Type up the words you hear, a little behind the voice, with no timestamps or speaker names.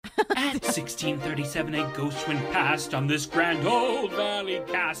At 1637, a ghost went past on this grand old valley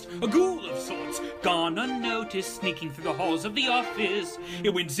cast. A ghoul of sorts, gone unnoticed, sneaking through the halls of the office.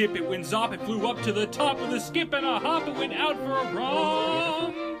 It went zip, it went zop, it flew up to the top with a skip and a hop. It went out for a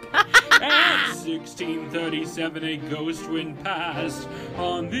romp. At 1637, a ghost went past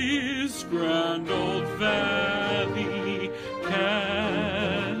on this grand old valley cast.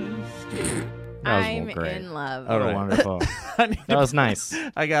 I'm in love. Oh, wonderful. That was nice.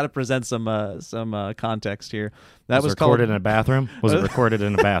 I got to present some context here. That was called... recorded in a bathroom? Was it recorded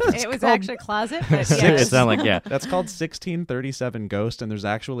in a bathroom? It was actually a closet, but It yes. sounded like, yeah. That's called 1637 Ghost, and there's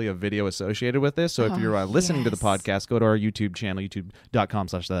actually a video associated with this. So if you're listening to the podcast, go to our YouTube channel,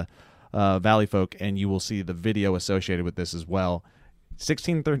 youtube.com/the Valley Folk, and you will see the video associated with this as well.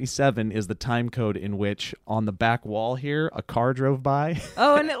 1637 is the time code in which on the back wall here a car drove by.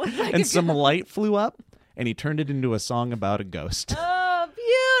 Oh, and it was like and some light flew up, and he turned it into a song about a ghost. Oh,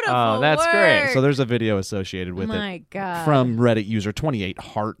 beautiful. Oh, that's great. work. So there's a video associated with My it God. from Reddit user 28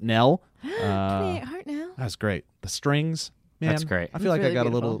 Heartnell. 28 Heart now? That's great. The strings, man. That's great. I feel like really I got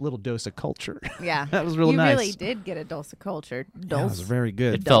beautiful. a little dose of culture. Yeah. That was real you nice. You really did get a dose of culture. That was very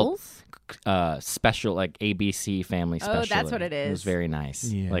good. It felt Dose? special, like ABC Family Special. Oh, that's what it It was is. very nice.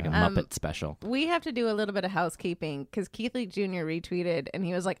 Yeah. Like a Muppet special. We have to do a little bit of housekeeping because Keith Lee Jr. retweeted and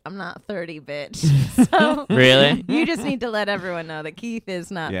he was like, I'm not 30, bitch. So Really? you just need to let everyone know that Keith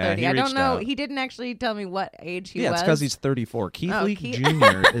is not Yeah, 30. he I don't reached know. out. He didn't actually tell me what age he Yeah, was. it's because he's 34. Keith Oh, Lee Keith-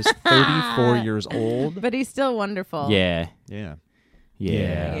 Jr. is 34 years old. But he's still wonderful. Yeah. Yeah.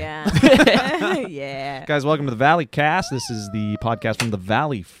 Yeah. Yeah. Yeah. Guys, welcome to the Valley Cast. This is the podcast from the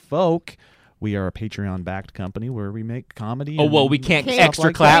Valley Folk. We are a Patreon-backed company where we make comedy. Oh, and well, we can't Okay. extra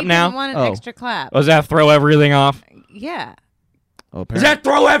like clap We now? didn't want an Oh. extra clap. Does that throw everything off? Yeah. Oh, Does that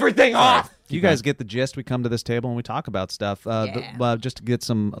throw everything off? You guys get the gist. We come to this table and we talk about stuff. Just to get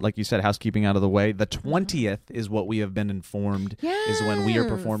some, like you said, housekeeping out of the way. The 20th is what we have been informed is when we are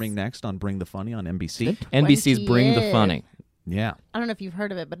performing next on Bring the Funny on NBC. NBC's Bring the 20th. Funny. Yeah. I don't know if you've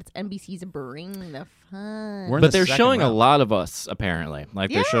heard of it, but it's NBC's Bring the Fun. We're in But the they're second showing a round. lot of us, apparently. Like,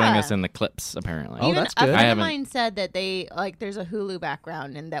 they're showing Yeah. us in the clips, apparently. Oh, Even that's a good. friend I of haven't- mine said that they there's a Hulu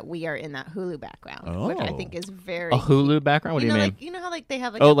background and that we are in that Hulu background, which I Oh. think is very A Hulu background? What do you mean? Like, you know how like they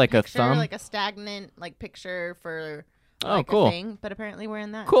have like Oh, a like a picture, thumb? like a stagnant like picture for Oh, like cool. a thing, but apparently we're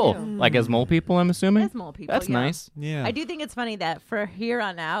in that Cool. too. Like as mole people, I'm assuming? As mole people, That's yeah. nice. Yeah. I do think it's funny that for here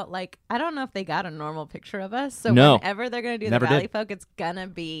on out, like I don't know if they got a normal picture of us. So No. whenever they're gonna do Never the Valley did. Folk, it's gonna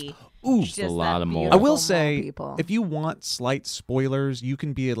be Ooh, just a lot that of mole. I beautiful will mole say, people. if you want slight spoilers, you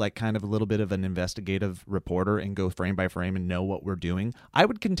can be like kind of a little bit of an investigative reporter and go frame by frame and know what we're doing. I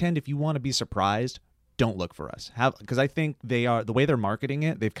would contend if you want to be surprised, don't look for us. Because I think they are the way they're marketing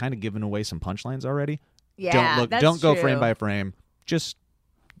it. They've kind of given away some punchlines already. yeah, Don't look. that's Don't go true. frame by frame. Just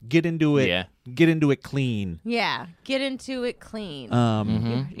get into it. Yeah. Get into it clean. Yeah, get into it clean.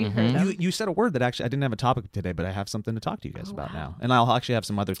 Mm-hmm. You heard them. You said a word that actually I didn't have a topic today, but I have something to talk to you guys about now, and I'll actually have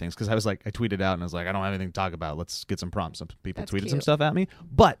some other things because I tweeted out and I was like, I don't have anything to talk about. Let's get some prompts. Some people That's tweeted some cute. stuff at me,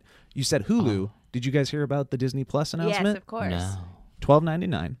 but you said Hulu. Did you guys hear about the Disney Plus announcement? Yes, of course. No.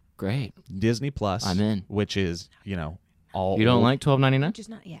 $12.99 Great. Disney Plus. I'm in. Which is all You don't old- like $12.99? Just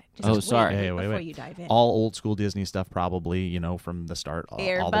not yet. Oh, Just sorry. wait Hey, wait, before wait. you dive in. all old school Disney stuff, probably from the start all the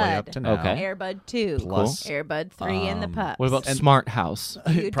way up Airbud. to now. Okay. Airbud 2. Plus, Airbud 3 and the pups. What about And- Smart House? You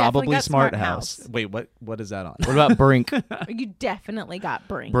definitely probably got Smart Smart House. House. Wait, what is that on? What about Brink? You definitely got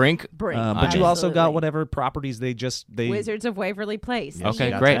Brink. Brink? Brink. But you also got Absolutely. whatever properties they Wizards of Waverly Place. Yes,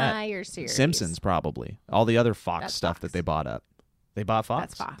 Okay, the great. entire series. Simpsons probably all the other Fox That's stuff Fox. that they bought up. They bought Fox.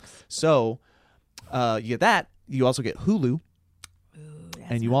 That's Fox. So, you get that. You also get Hulu,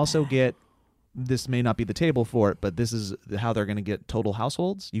 and you also get. This may not be the table for it, but this is how they're going to get total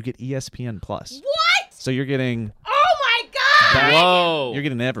households. You get ESPN Plus. What? So you're getting Oh my God! Whoa. you're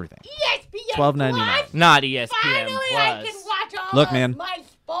getting everything. ESPN $12.99. Not ESPN Finally, I can Plus. watch all Look, of man. my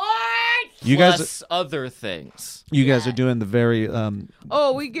sports. You guys, Plus other things. you guys are doing the very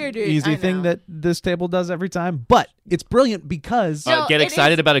Oh, we get it. easy I thing know. that this table does every time, but it's brilliant because So Get it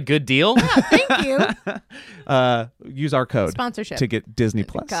excited is- about a good deal? Thank you. use our code Sponsorship. to get Disney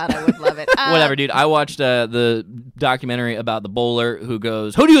Plus. God, I would love it. Whatever, dude. I watched the documentary about the bowler who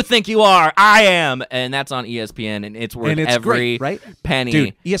goes, "Who do you think you are? I am," and that's on ESPN, and it's worth And it's every great, right? penny.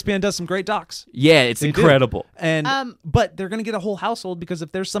 Dude, ESPN does some great docs. Yeah, it's They do. incredible. And Um, but they're gonna get a whole household because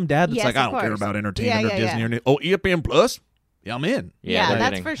if there's some dad that's Yes, like, I of don't care course. about entertainment Yeah, or yeah, Disney yeah. or anything. Oh, ESPN Plus? Yeah, I'm in. Yeah, they're that's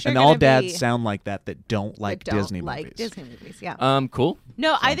hitting. for sure. And all gonna dads be, sound like that don't like that don't Disney like movies. Disney movies, yeah. Cool.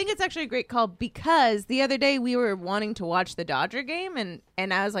 No, I think it's actually a great call because the other day we were wanting to watch the Dodger game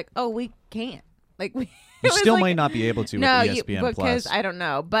and I was like, oh, we can't. Like You was still like- might not be able to No, with ESPN because Plus. I don't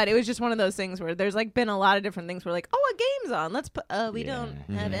know, but it was just one of those things where there's like been a lot of different things where like, oh, a game's on. Let's put. We don't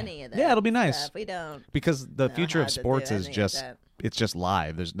have any of that. Yeah, it'll be nice. Stuff. We don't. Because the know future how of to do sports is any of just that. it's just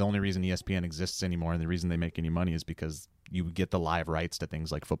live. There's the only reason ESPN exists anymore, and the reason they make any money is because you get the live rights to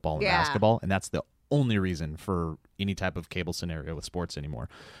things like football and basketball, and that's the only reason for any type of cable scenario with sports anymore,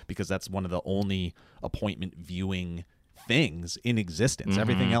 because that's one of the only appointment viewing things in existence.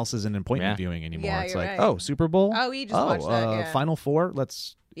 Everything else is an appointment viewing anymore. Yeah, It's you're like, right. oh, Super Bowl. Oh, we just watched that. Yeah. Final Four.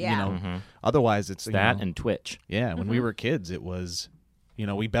 Let's Yeah. Otherwise, it's That you know, and Twitch. yeah. When we were kids, it was.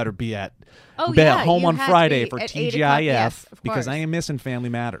 We better be at home you on had to Friday be for at 8 o'clock. TGIF Yes, of because I course. am missing Family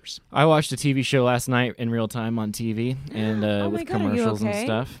Matters. I watched a TV show last night in real time on TV and Oh my with God, are you commercials okay? and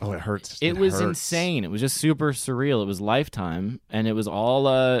stuff. Oh, it hurts. It was hurts. insane. It was just super surreal. It was Lifetime, and it was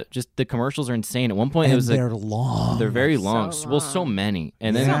all just the commercials are insane. At one point, And it was they're like long. they're very So long. Well, so long. many,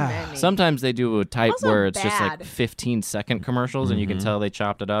 and then So many. sometimes they do a type Also where it's just like bad. 15-second commercials, and you can tell they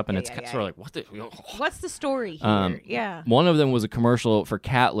chopped it up, and Yeah, it's yeah, sort yeah. of like what the. What's the story here? Yeah. One of them was a commercial for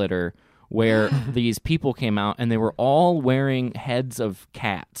cat litter where these people came out and they were all wearing heads of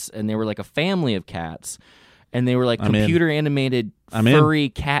cats, and they were like a family of cats, and they were like I'm in. computer animated I'm in. furry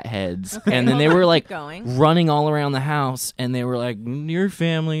cat heads, and then they hold were on, like keep going. running all around the house, and they were like, your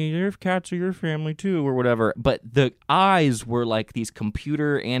family, your cats are your family too, or whatever. But the eyes were like these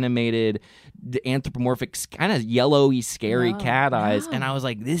computer animated anthropomorphic kind of yellowy scary cat eyes, and I was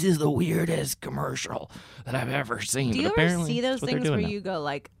like, this is the weirdest commercial that I've ever seen. Do But you ever apparently see those that's what they're things where doing now. you go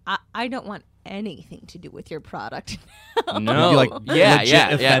like, I don't want anything to do with your product? No, You, like, yeah, legit yeah, Or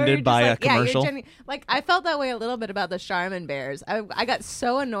yeah. offended you're by just a like, yeah, you're commercial? like I felt that way a little bit about the Charmin bears. I got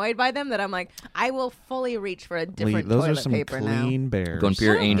so annoyed by them that I'm like, I will fully reach for a different those toilet are some paper clean bears. Going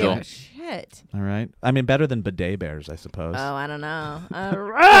pure now. I don't angel. give a shit. All right. I mean, better than bidet bears, I suppose. Oh, I don't know.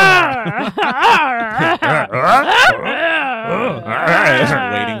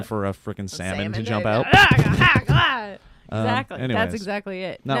 Waiting for a freaking salmon to jump out. Exactly. anyways. That's exactly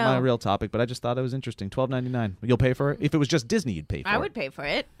it. Not no, my real topic, but I just thought it was interesting. $12.99. You'll pay for it? If it was just Disney, you'd pay for it. I would pay for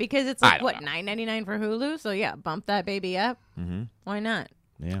it because it's I like don't what know. $9.99 for Hulu. So yeah, bump that baby up. Mm-hmm. Why not?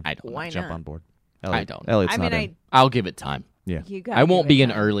 Yeah. I don't. Why Jump not? on board. I don't. Elliot's I mean, not in. I'll give it time. Yeah. You I won't give be it an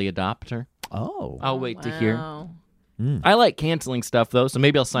time. early adopter. Oh. I'll wait to hear. Wow. I like canceling stuff though, so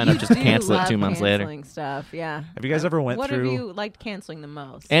maybe I'll sign up You just to do cancel it love 2 months later. canceling stuff, yeah. Have you guys ever went what through... have you liked canceling the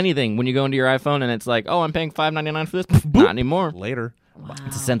most? Anything when you go into your iPhone and it's like, oh, I'm paying $5.99 for this. Not anymore. Later. Wow.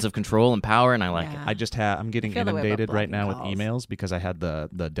 It's a sense of control and power, and I like it. Yeah. I'm getting feel the way about inundated right now with blocking emails because I had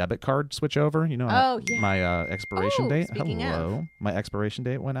the debit card switch over. Oh, yeah. My expiration Oh, date. speaking of. Hello. My expiration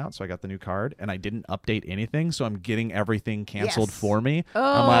date went out, so I got the new card, and I didn't update anything, so I'm getting everything canceled Yes. for me. Oh,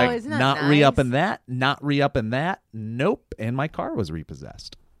 I'm like, isn't that not nice? re-upping that, not re-upping that. Nope. And my car was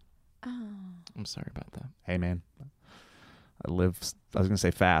repossessed. I'm sorry about that. Hey, man. I was going to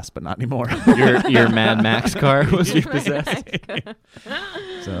say fast, but not anymore. Your Mad Max car was repossessed.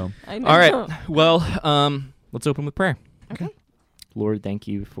 So, I know. All right. Well, let's open with prayer. Okay. Lord, thank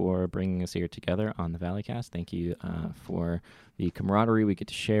you for bringing us here together on the Valleycast. Thank you for the camaraderie we get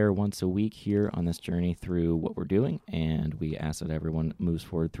to share once a week here on this journey through what we're doing. And we ask that everyone moves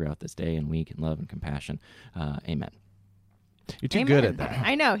forward throughout this day and week in love and compassion. Amen. you're too Amen. good at that.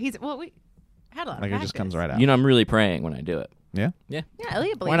 I know. We had a lot of Like, it just comes right out. You know, I'm really praying when I do it. Yeah? Yeah. Yeah,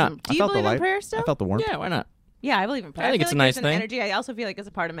 Elliot believes Why not? in. I Do you felt the believe in light. prayer still? I felt the warmth. Yeah, why not? Yeah, I believe in prayer. I think feel it's a like nice there's an thing. energy. I also feel like it's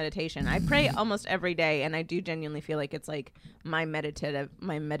a part of meditation. I pray almost every day, and I do genuinely feel like it's like my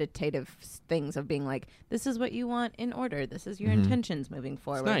meditative things of being like, this is what you want in order. This is your intentions moving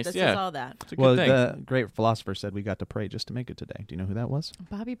forward. nice, This yeah. is all that. It's a good Well, thing. the great philosopher said we got to pray just to make it today. Do you know who that was?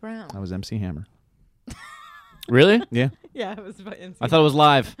 Bobby Brown. That was MC Hammer. Really? Yeah. Yeah, it was. Isn't I thought it was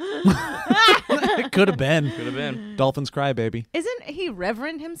live. It could have been. Could have been. Dolphins cry, baby. he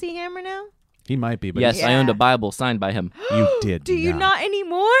Reverend MC Hammer now? He might be, but Yes, I owned Yeah. a Bible signed by him. you did. Do you not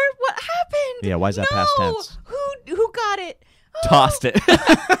anymore? What happened? Yeah, why is that past No! tense? Who got it? Oh, Tossed it.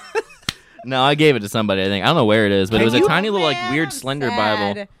 No, I gave it to somebody, I think. I don't know where it is, but it was a oh, tiny little, like, man, weird I'm slender sad.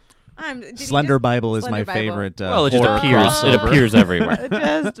 Bible. Did he Slender just- Bible is my Slender Bible. favorite. Well, it just horror appears. It crossover. appears everywhere. It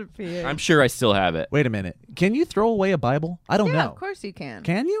just appeared. I'm sure I still have it. Wait a minute. Can you throw away a Bible? I don't yeah, know. of course you can.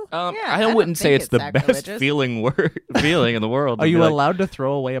 Can you? Yeah, I I don't wouldn't say think it's the it's best sacrilegious. feeling in the world. Are to you be like, allowed to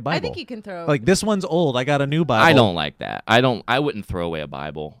throw away a Bible? I think you can throw. Like, this one's old. I got a new Bible. I don't like that. I wouldn't throw away a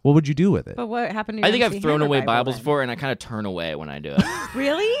Bible. What would you do with it? But what happened to your I think MC I've thrown Hammer away Bible Bibles then? before, and I kind of turn away when I do it.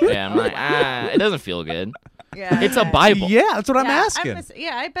 Really? Yeah, I'm like, it doesn't feel good. Yeah. It's a Bible. Yeah, that's what I'm Yeah, asking.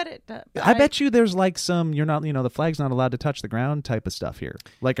 I bet it. I bet you there's like some you're not the flag's not allowed to touch the ground type of stuff here.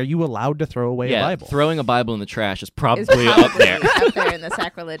 Like, are you allowed to throw away a Yeah, Bible? throwing a Bible in the trash is Is probably up there. up there in the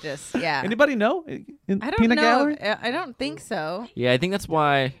sacrilegious. Yeah. Anybody know? In I don't Peanut know. Gallery? I don't think so. Yeah, I think that's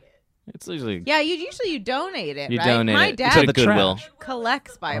why it's usually Yeah, you donate it. you right? donate My it. dad It's at the Goodwill. trash.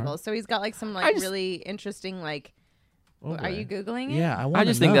 collects Bibles, so he's got like some really interesting like. Okay. Are you googling it? Yeah, I want I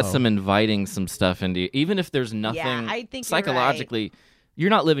just think that's some inviting some stuff into you. Even if there's nothing I think you're psychologically, you're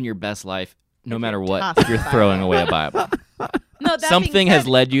not living your best life no If matter you're what tossing if you're a Bible. throwing away a Bible. No, that Something being has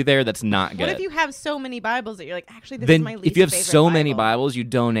said, led you there that's not good. What if you have so many Bibles that you're like, actually, this is then my least if you have favorite so many Bible. Bibles,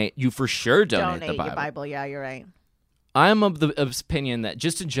 you for sure donate the Bible. your Bible. Yeah, you're right. I'm of the opinion that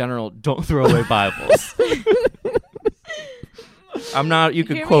just in general, don't throw away Bibles. I'm not. You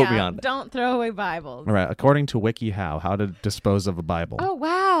could Hear quote me out. on that. Don't throw away Bibles. All right, according to WikiHow, how to dispose of a Bible. Oh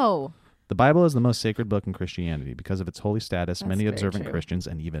wow. The Bible is the most sacred book in Christianity. Because of its holy status, That's many very observant true. Christians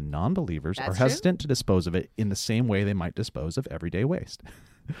and even non-believers are That's true. hesitant to dispose of it in the same way they might dispose of everyday waste.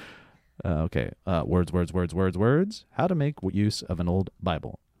 Okay. Words. How to make use of an old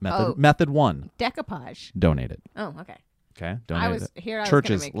Bible. Method 1. Decoupage. Donate it. Oh, okay. Okay? Donate it. I was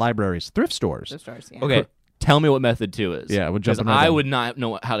Churches, gonna make libraries, thrift stores. thrift stores. Yeah. Okay, tell me what method 2 is. Yeah, we're because jumping right I in. would not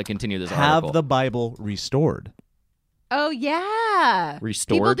know how to continue this Have article. the Bible restored. Oh yeah.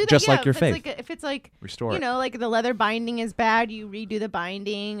 Restored? People do that, Just yeah, like your if faith. If it's like Restore you it. know, like the leather binding is bad, you redo the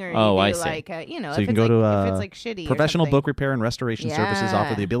binding, or Oh, you I do see. like So if you it's can go like, to if it's like shitty. or Professional something. book repair and restoration services offer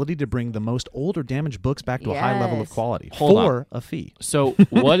Yeah. the ability to bring the most old or damaged books back to a high level of Yes. quality Hold on. for a fee. So,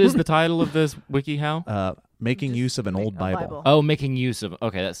 what is the title of this WikiHow? Making use of an old a Bible. Bible. Oh, making use of.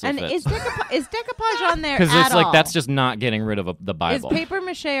 Okay, that still And fits. is decoupage on there Because at it's like all? that's just not getting rid of the Is Bible. paper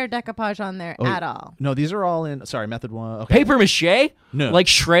mache or decoupage on there Oh, at all? No, these are all in. Sorry, method 1. Okay. Paper mache? No. Like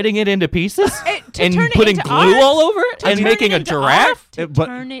shredding it into pieces To and turn it putting into glue art? all over it To and turn making it a into giraffe? art? To But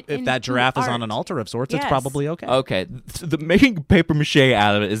turn it if that into giraffe is on art. an altar of sorts, Yes. it's probably okay. Okay, the making paper mache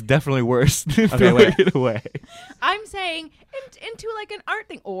out of it is definitely worse than Okay, throwing wait. it away. I'm saying into like an art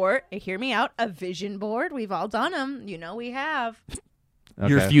thing, or hear me out, a vision board. We've all done them. You know we have.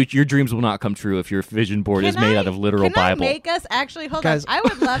 Okay. Your dreams will not come true if your vision board is Can made I- out of literal can Bible. I make us actually hold Guys- on? I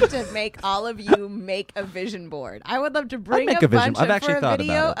would love to make all of you make a vision board. I would love to bring make a a vision- bunch I've of actually for a thought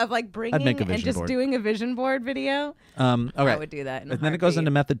video about it. of like bringing make a and vision just board. doing a vision board video. Okay. I would do that. In a And then it goes into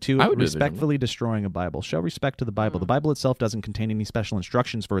heartbeat. method 2, I would do a vision respectfully destroying a Bible. Show respect to the Bible. The Bible itself doesn't contain any special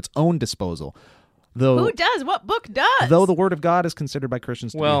instructions for its own disposal. Though Who does? What book does? Though the Word of God is considered by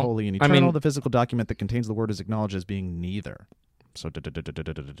Christians to Well, be holy and I eternal, mean- the physical document that contains the Word is acknowledged as being neither. So,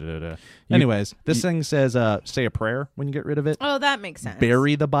 anyways, this thing says, say a prayer when you get rid of it. Oh, that makes sense.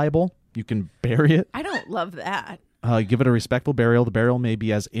 Bury the Bible. You can bury it. I don't love that. Give it a respectful burial. The burial may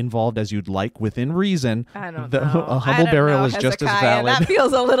be as involved as you'd like within reason. I don't The- know. A I humble don't burial know, is just as Hezekiah. valid. That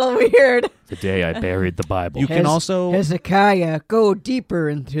feels a little weird. The day I buried the Bible. You can also Hezekiah, go deeper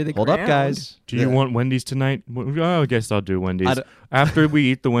into the hold up, guys. Do you want Wendy's tonight? Well, I guess I'll do Wendy's. I d- After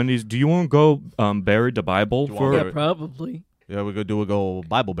we eat the Wendy's, do you want to go bury the Bible for? probably. Yeah, we go do a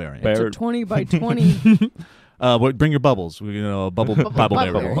Bible burying. Bear- It's a 20 by 20. Bring your bubbles. We're gonna Bible Bubble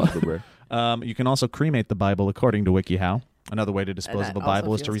bury. You can also cremate the Bible, according to WikiHow. Another way to dispose that of a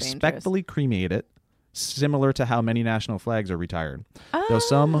Bible is also to feels respectfully cremate it, similar to how many national flags are retired. Though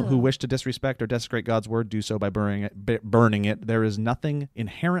some who wish to disrespect or desecrate God's word do so by burning it, there is nothing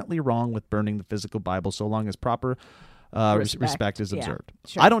inherently wrong with burning the physical Bible so long as proper respect is Yeah, observed.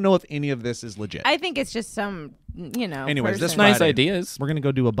 sure. I don't know if any of this is legit. I think it's just some, Anyways, this person. Nice Friday. ideas. We're going to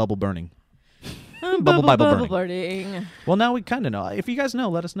go do a bubble burning. Bubble Bible burning. Well, now we kind of know. If you guys know,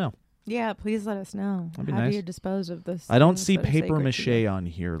 let us know. Yeah, please let us know. That'd be How nice. do you dispose of this? I don't things see that are paper sacred mache to you? on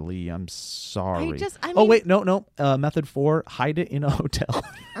here, Lee. I'm sorry. I Oh, mean- wait. No. Method 4, hide it in a hotel.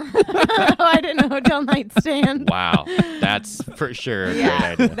 Oh, I didn't know hotel nightstand. Wow, that's for sure a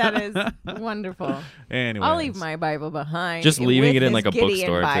Yeah, great idea. that is wonderful. Anyway. I'll leave my Bible behind. Just leaving with it in, this like, a Gideon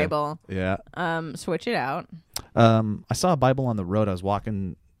bookstore, too. Bible. Yeah. Switch it out. I saw a Bible on the road. I was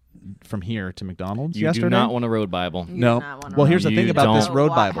walking from here to McDonald's You yesterday. do not want a road Bible. You No. do not wanna Well, road here's the You thing about this don't. road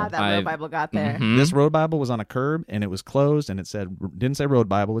How Bible. that road I've- Bible got there. Mhm. This road Bible was on a curb and it was closed and it didn't say road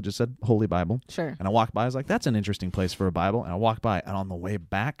Bible. It just said Holy Bible. Sure. And I walked by. I was like, that's an interesting place for a Bible. And I walked by and on the way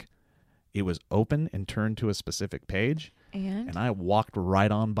back, it was open and turned to a specific page. And I walked right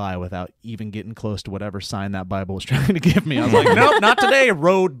on by without even getting close to whatever sign that Bible was trying to give me. I was like, nope, not today,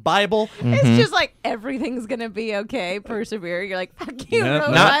 Road Bible. it's just like everything's gonna be okay. Persevere. You're like, fuck you, Nope.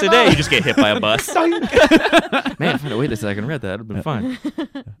 Road Not Bible. today. You just get hit by a bus. Man, if I'd waited a second, read that. It would have been fine.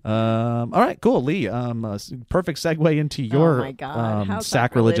 All right, cool. Lee, perfect segue into your oh my God. How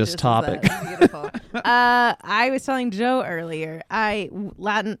sacrilegious sacrilegious topic. is that? Beautiful. I was telling Joe earlier.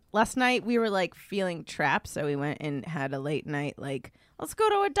 Last night we were like feeling trapped, so we went and had a late night. Like, let's go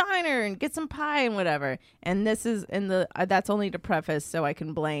to a diner and get some pie and whatever. And this is that's only to preface, so I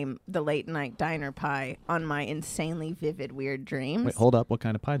can blame the late night diner pie on my insanely vivid weird dreams. Wait, hold up. What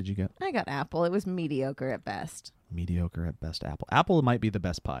kind of pie did you get? I got apple. It was mediocre at best. Mediocre at best. Apple might be the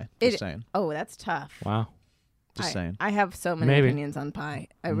best pie. Just saying. Oh, that's tough. Wow. Just saying. I have so many Maybe. opinions on pie.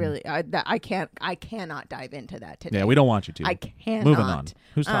 I cannot dive into that today. Yeah, we don't want you to. I cannot. Moving on.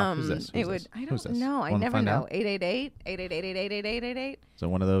 Who's talking? Who's this? It Who's would. this? I Who's don't this? know. I Wanna never find know. out? 888-888-888-888. So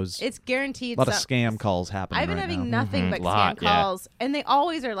one of those. It's guaranteed. A lot of scam calls happening I've been right having now. nothing but Lot, scam yeah. calls, and they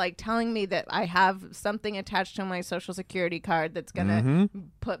always are like telling me that I have something attached to my social security card that's gonna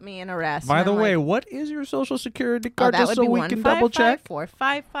put me in arrest. By And the I'm way, like, what is your social security oh, card? that Just would so be we can double check.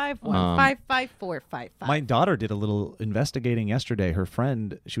 1-554-551-55455. My daughter did a little investigating yesterday.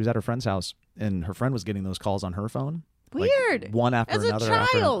 She was at her friend's house, and her friend was getting those calls on her phone. Weird. Like one after As a another.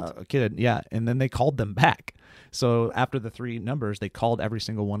 child. After a kid. Yeah. And then they called them back. So after the 3 numbers, they called every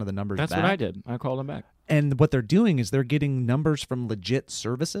single one of the numbers That's back. what I did. I called him back. And what they're doing is they're getting numbers from legit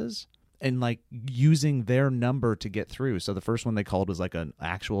services and like using their number to get through. So the first one they called was like an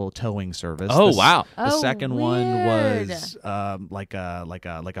actual towing service. Oh, The wow. The second one weird. was like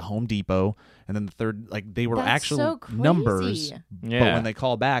a Home Depot, and then the third, like they were That's actual so crazy. numbers. But Yeah. when they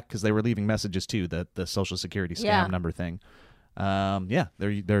call back, because they were leaving messages too, the Social Security scam Yeah. number thing.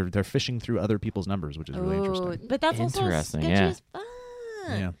 They're fishing through other people's numbers, which is really interesting. But that's also Interesting, sketchy yeah. as fuck.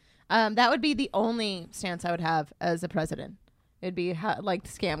 Yeah. That would be the only stance I would have as a president. It'd be like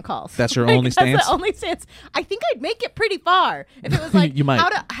scam calls. That's your Like, only stance? That's the only stance. I think I'd make it pretty far if it was like You might.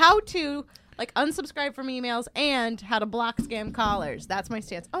 how to like unsubscribe from emails and how to block scam callers. That's my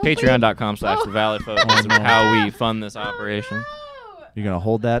stance. Oh, Patreon.com/thevalleyfolk is how we fund this operation. No. You're gonna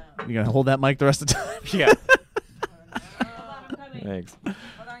hold that. You're gonna hold that mic the rest of the time. Yeah. I'm coming. Thanks. Hold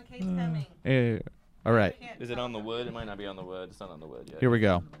on, Kate's coming. All right. Is it on the wood? It might not be on the wood. It's not on the wood yet. Here we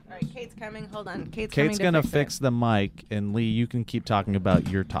go. All right, Kate's coming. Hold on. Kate's Kate's coming gonna to fix it. the mic, and Lee, you can keep talking about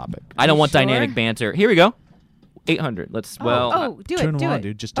your topic. I don't want sure? dynamic banter. Here we go. 800. Let's. Oh, Well, do turn it. them Do on, it.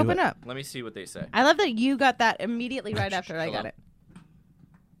 dude. Just do Open it. up. let me see what they say. I love that you got that immediately right after I got Hello. it.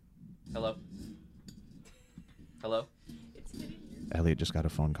 Hello. Hello. Elliot just got a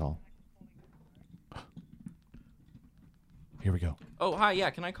phone call. Here we go. Oh, hi. Yeah.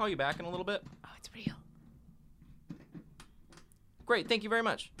 Can I call you back in a little bit? Oh, it's real. Great. Thank you very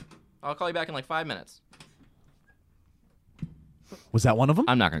much. I'll call you back in like 5 minutes. Was that one of them?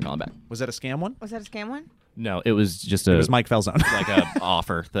 I'm not gonna call him back. Was that a scam one? Was that a scam one? No, it was just It was Mike Falzone. like a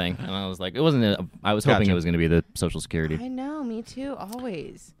offer thing, and I was like, it wasn't. I was hoping Gotcha. it was going to be the Social Security. I know, me too,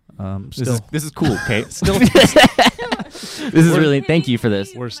 always. This is cool, Kate. Still, this is really. Thank you for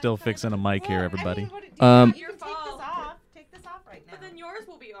this. We're still fixing a mic here, everybody. Um, Your fault. Take this off right now. But then yours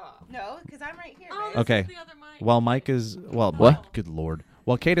will be off. No, because I'm right here. Oh, babe. Okay. The other mic. While Mike is What? Mike, good lord.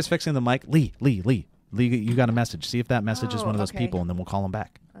 While Kate is fixing the mic, Lee, you got a message. See if that message is Oh, one of those okay. people, and then we'll call him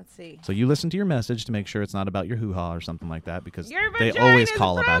back. Let's see. So you listen to your message to make sure it's not about your hoo-ha or something like that, because Your they vagina's always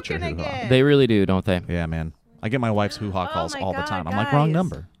call about your broken hoo-ha. again. they really do, don't they? Yeah, man. I get my wife's hoo-ha Oh calls my all the God, time. I'm like, wrong guys.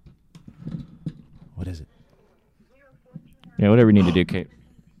 number. What is it? Yeah, whatever you need to do, Kate.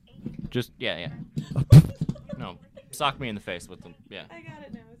 Just yeah. No, sock me in the face with them. Yeah, I got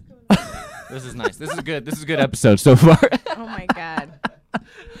it now. It's coming. this is nice. This is good. This is a good episode so far. Oh my God.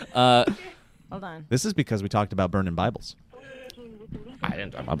 Hold on. This is because we talked about burning Bibles. I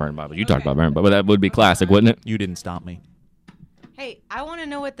didn't talk about burning Bible. You talked about burning Bible. That would be classic, wouldn't it? You didn't stop me. Hey, I want to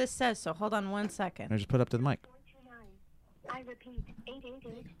know what this says, so hold on 1 second. I just put up to the mic. 429. I repeat,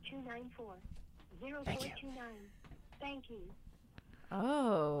 888-294-0429. Thank you.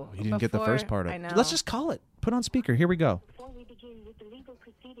 Oh. You didn't get the first part of I it. know. Let's just call it. Put on speaker. Here we go. Before we begin with the legal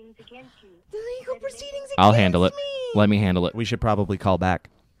proceedings against you, The legal proceedings against I'll handle it. me. Let me handle it. We should probably call back.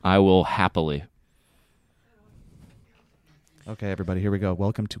 I will happily. Okay, everybody, here we go.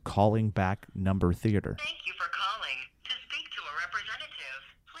 Welcome to Calling Back Number Theater. Thank you for calling. To speak to a representative,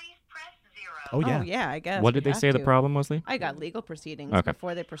 please press 0. Oh, yeah. Oh, yeah, I guess. What we did they have say the to. problem was, Lee? I got legal proceedings Okay.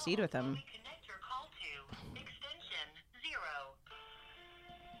 before they proceed with them. Connect your call to extension 0.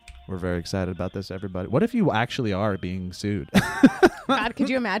 We're very excited about this, everybody. What if you actually are being sued? God, could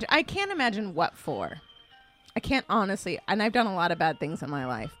you imagine? I can't imagine what for. I can't honestly, and I've done a lot of bad things in my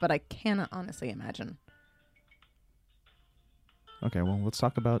life, but I cannot honestly imagine. Okay, well, let's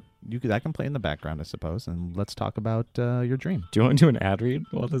talk about that can play in the background, I suppose, and let's talk about your dream. Do you want to do an ad read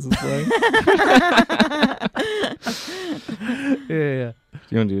while this is playing? Yeah. Do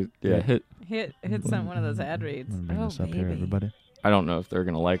you want to do? Yeah, hit. Hit some one of those ad reads. Bring Oh, this up here, baby. everybody. I don't know if they're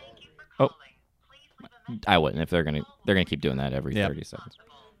gonna like. Oh, I wouldn't if they're gonna keep doing that every 30 seconds.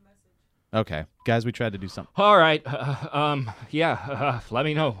 Okay, guys, we tried to do something. All right. Let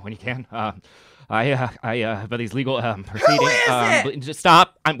me know when you can. But these legal proceedings. Just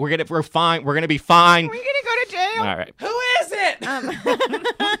stop. We're fine. We're gonna be fine. Are we gonna go to jail? All right. Who is it?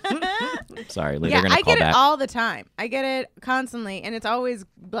 Sorry, Lee. Yeah, They're gonna I call get it back. all the time. I get it constantly, and it's always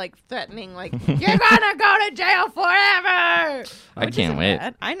like threatening, like you're gonna go to jail forever. I can't wait.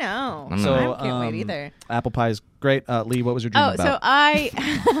 I know. I'm So, not- I can't wait either. Apple pie is great. Lee, what was your dream Oh, about? so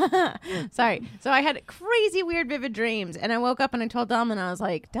I, sorry. So I had crazy, weird, vivid dreams, and I woke up and I told Dom, and I was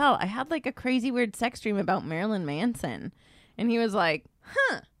like, Del, I had like a crazy, weird sex dream about Marilyn Manson, and he was like,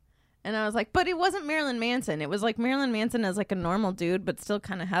 huh. And I was like, but it wasn't Marilyn Manson. It was like Marilyn Manson as like a normal dude, but still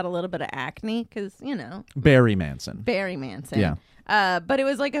kind of had a little bit of acne because, you know, Barry Manson. Barry Manson. Yeah. But it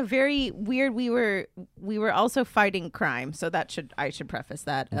was like a very weird. We were also fighting crime, so I should preface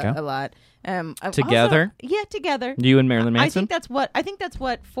that Okay. a lot. Together? Yeah, together. You and Marilyn Manson? I think that's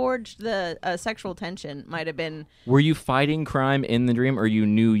what forged the sexual tension. Might have been. Were you fighting crime in the dream, or you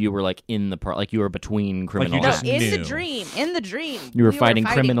knew you were like in the part, like you were between criminals? you No, just in knew. the dream. In the dream, You were we fighting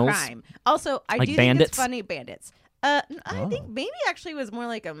were criminals? Crime. Also, I Like do bandits? think it's funny bandits. I think maybe actually it was more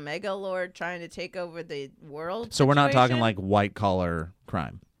like a mega lord trying to take over the world. So we're not talking situation. like white collar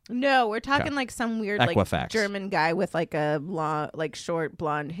crime. No, we're talking Okay. like some weird Equifax. like German guy with like a long, like short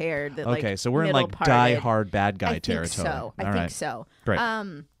blonde hair. That, Okay, like, so we're in middle like parted. die hard bad guy I think territory. so. I All think right. so. Great.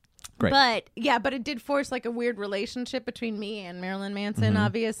 Great. But yeah, but it did force like a weird relationship between me and Marilyn Manson.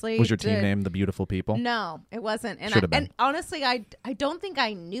 Obviously, Was your team named The Beautiful People? No, it wasn't. And Should have been. And honestly, I don't think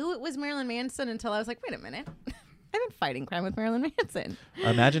I knew it was Marilyn Manson until I was like, wait a minute. I've been fighting crime with Marilyn Manson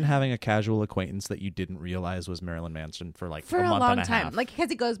Imagine having a casual acquaintance that you didn't realize was Marilyn Manson for like for a a month long and a time. half. Like, because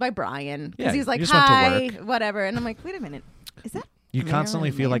he goes by Brian. Because Yeah, he's like, you just went to hi, work. whatever. And I'm like, wait a minute. Is that you constantly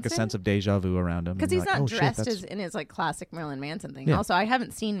Marilyn feel like a Manson? sense of deja vu around him. Because and he's you're not like, oh, shit, dressed that's- as in his like classic Marilyn Manson thing. Yeah. Also, I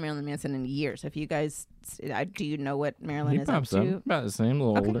haven't seen Marilyn Manson in years. If you guys, do you know what Marilyn He is up pops up to? about the same, a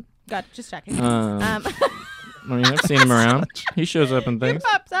little Okay, older. got just checking. I mean, I've seen him around. He shows up in he things.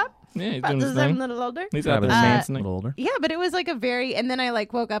 pops up. Yeah, he's About doing the his same thing. little older. He's Yeah, out but there he's a dancing. little older. Yeah, but it was like a very, and then I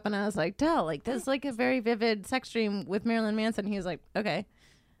like woke up and I was like, Del, like this is like a very vivid sex dream with Marilyn Manson. He was like, okay,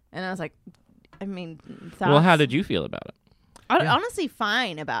 and I was like, I mean, Well, how thoughts? did you feel about it? Honestly,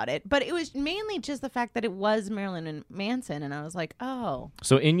 fine about it, but it was mainly just the fact that it was Marilyn Manson, and I was like, oh,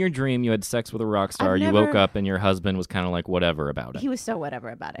 So in your dream, you had sex with a rock star. I've You never- woke up and your husband was kind of like whatever about it. he was so whatever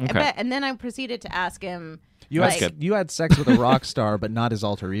about it. Okay. And then I proceeded to ask him, You That's had good. you had sex with a rock star, but not his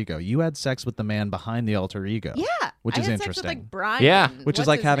alter ego. You had sex with the man behind the alter ego. yeah, which I is had interesting. Sex with, like, Brian, Yeah. Which what's is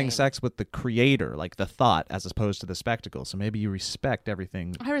like his having name? sex with the creator, like the thought, as opposed to the spectacle. So maybe you respect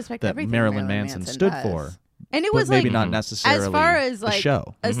everything I respect that everything Marilyn Manson stood does. for, and it but was maybe like not necessarily as far as the like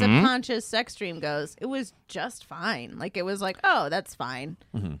show. a subconscious sex dream goes, it was just fine. Like it was like, oh, that's fine.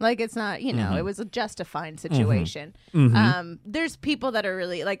 Like it's not, you know, it was just a fine situation. There's people that are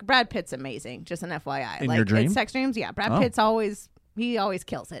really like Brad Pitt's amazing. Just an FYI. In like your dream? in sex dreams, yeah. Brad Oh. Pitt's always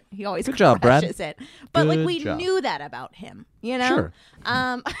kills it. He always Good job, Brad. crushes it. But like Good we job. knew that about him, you know. Sure.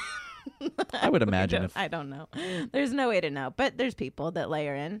 Um, I would imagine if I don't know. There's no way to know, but there's people that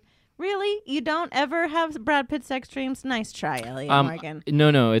layer in. Really? You don't ever have Brad Pitt sex dreams? Nice try, Elliot Morgan.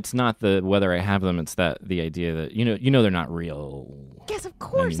 No, it's not the whether I have them. It's that the idea that you know they're not real. Yes, of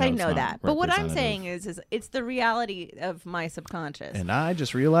course know I it's know not that. But what I'm representative. saying is it's the reality of my subconscious. and I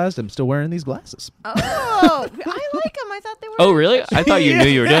just realized I'm still wearing these glasses. Oh, I like them. I thought they were. Oh, really? I thought you knew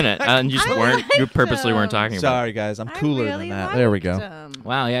you were doing it, and you just I weren't. You liked purposely weren't them. talking about. Sorry, guys, I'm I cooler really than that. There we liked go. them. it.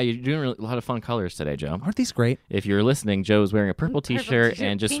 Wow, yeah, you're doing a lot of fun colors today, Joe. Aren't these great? If you're listening, Joe is wearing a purple Purple T-shirt t-shirt,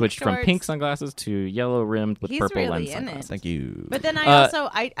 and just pink switched from shorts. pink sunglasses to yellow rimmed with He's purple really lens in sunglasses. it. Thank you. But then I also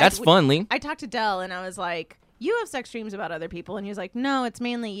That's fun, Lee. I talked to Dell and I was like, you have sex dreams about other people, and he was like, no, it's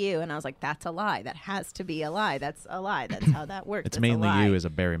mainly you. And I was like, that's a lie. That has to be a lie. That's a lie. That's how that works. It's a mainly lie. you as a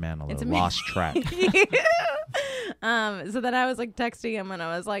Barry Manilow. It's a Lost track. So then I was like texting him and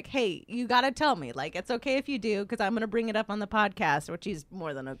I was like, hey, you got to tell me. Like, it's okay if you do, because I'm going to bring it up on the podcast, which he's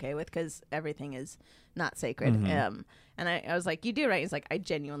more than okay with because everything is not sacred. And I was like, you do, right? He's like, I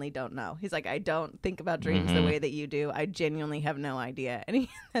genuinely don't know. He's like, I don't think about dreams the way that you do. I genuinely have no idea. And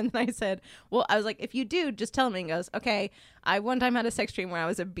then I said, well, I was like, if you do, just tell me and goes, okay, I one time had a sex dream where I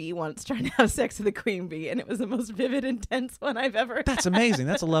was a bee once trying to have sex with a queen bee, and it was the most vivid, intense one I've ever That's had. amazing.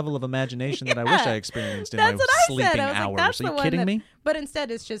 That's a level of imagination that I wish I experienced in That's my what I sleeping said. I was hours. like, that's Are the you one kidding that- me? But instead,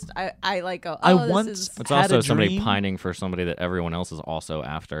 it's just I like go. I Oh, once- this is. It's had also a somebody dream. pining for somebody that everyone else is also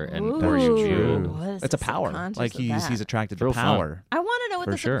after, and Ooh. where you True. choose. What is It's a the power. subconscious Like of he's that? attracted to Real fun. power. I want to know what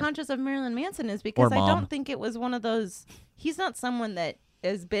For the sure. subconscious of Marilyn Manson is because I Mom. don't think it was one of those. He's not someone that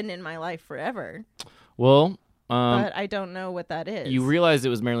has been in my life forever, Well, but I don't know what that is. you realized it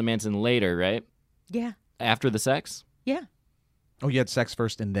was Marilyn Manson later, right? Yeah. After the sex? Yeah. Oh, you had sex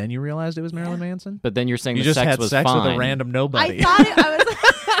first and then you realized it was Marilyn Manson? But then you're saying You the just sex had was sex fine. with a random nobody. I thought I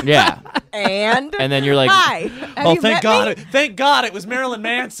was. Yeah. and And then you're like, hi. Have Oh, you thank met God! me? Thank God it was Marilyn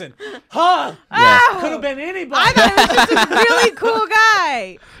Manson. Huh? yeah. Could have been anybody. I thought it was just a really cool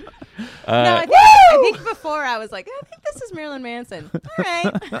guy. No, I think before I was like, I think this is Marilyn Manson. All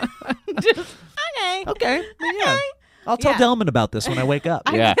right. Just okay. Okay. Yeah. I'll tell Yeah. Delman about this when I wake up.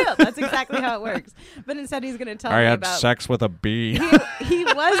 I Yeah. will. That's exactly how it works. But instead, he's going to tell I me had about. sex with a bee. He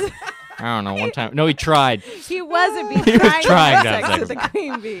was. I don't know, one time. No, he tried, He was a bee He was trying trying to have sex to have with sex a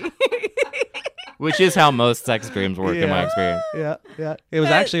queen bee. which is how most sex dreams work in my Yeah. experience. Yeah. It was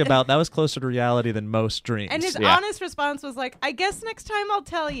actually that was closer to reality than most dreams. And his Yeah. honest response was like, I guess next time I'll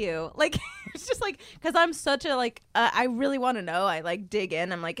tell you. Like, it's just like, because I'm such a, like, I really want to know. I, like, dig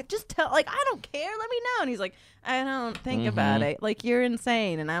in. I'm like, just tell, like, I don't care. Let me know. And he's like, I don't think about it. Like, you're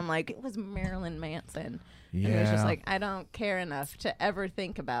insane. And I'm like, it was Marilyn Manson. And it was just Yeah. like, I don't care enough to ever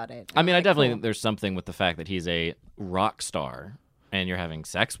think about it. I I'm mean, I like, definitely cool. think there's something with the fact that he's a rock star and you're having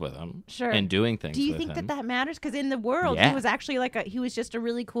sex with him Sure. and doing things Do you with think him. that matters? Because in the world, Yeah. he was actually like he was just a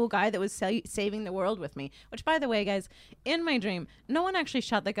really cool guy that was saving the world with me. Which, by the way, guys, in my dream, no one actually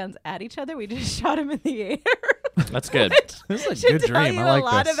shot the guns at each other. We just shot them in the air. That's good. This is a Should good tell dream. you I like a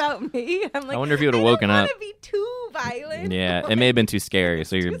lot this. about me. I'm like, I wonder if you would've I don't woken up. wanna be too violent. Yeah, it may have been too scary,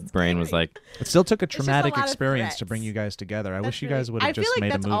 so your brain was scary. like, It still took a just a traumatic lot of experience to threats. bring you guys together. I That's wish you really- guys would I have feel just like made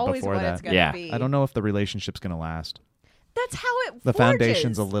a that's move always before what that. it's gonna Yeah. be. I don't know if the relationship's going to last. That's how it. The forges.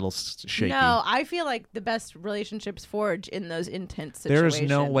 foundation's a little shaky. No, I feel like the best relationships forge in those intense situations. There is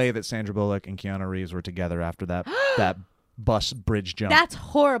no way that Sandra Bullock and Keanu Reeves were together after that bus bridge jump. That's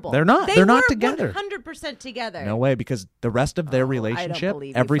horrible. They're not. They They're not were together. 100% together. No way, because the rest of their Oh, I don't relationship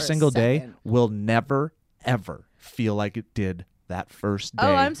believe you every for a single day second. will never, ever feel like it did that first day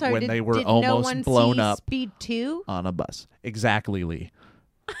Oh, I'm sorry. when did, they were did almost no one blown see up Speed 2? on a bus. Exactly, Lee.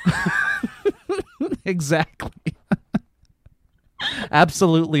 Exactly.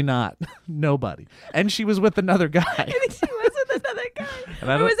 Absolutely not. Nobody. And she was with another guy. I think she was with another guy. And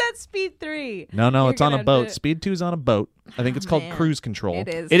I Or don't- was that Speed 3? No, You're it's on gonna a have boat. to- Speed 2's on a boat. I think it's called Man. Cruise Control. It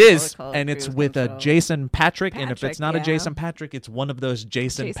is. It is. called And it's Cruise with Control. a Jason Patrick, and if Patrick, it's not a yeah. Jason Patrick, it's one of those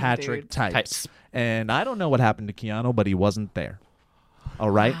Jason Jason Patrick dudes. types. And I don't know what happened to Keanu, but he wasn't there.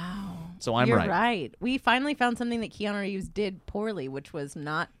 All right? Wow. So I'm You're right. We finally found something that Keanu Reeves did poorly, which was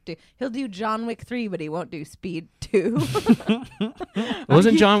not he'll do John Wick 3, but he won't do Speed 2.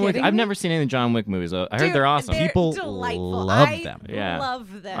 wasn't you John Wick? kidding I've me? never seen any John Wick movies. I heard Dude, they're awesome. People delightful. love I them. Yeah.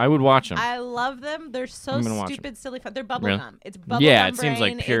 love them. I would watch them. I love them. They're so I'm gonna watch stupid, silly fun. They're bubblegum. Really? It's bubblegum. Yeah, it seems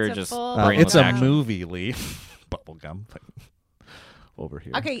like brain. pure It's a just full brainless It's a action. movie, Lee. Bubblegum. Over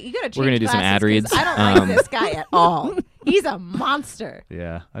here. Okay, you gotta change We're gonna do some glasses ad reads. 'cause I don't like this guy at all. He's a monster.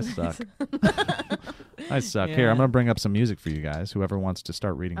 Yeah, I suck. I suck. Here, Yeah. I'm going to bring up some music for you guys. Whoever wants to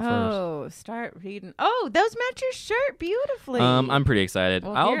start reading first. Oh, start reading. Oh, those match your shirt beautifully. I'm pretty excited.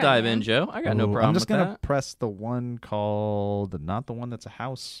 Well, I'll here I dive am. in, Joe. I got no Ooh, problem I'm just with gonna that. press the one called, not the one that's a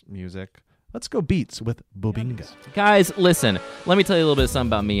house music. Let's go Beats with Bobinga. Guys, listen. Let me tell you a little bit of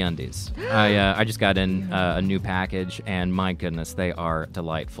something about MeUndies. I just got in a new package, and my goodness, they are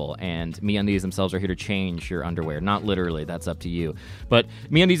delightful. And MeUndies themselves are here to change your underwear. Not literally, that's up to you. But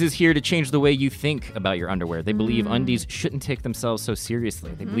MeUndies is here to change the way you think about your underwear. They believe undies shouldn't take themselves so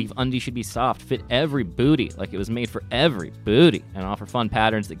seriously. They believe undies should be soft, fit every booty, like it was made for every booty, and offer fun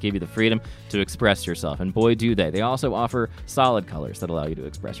patterns that give you the freedom to express yourself. And boy, do they. They also offer solid colors that allow you to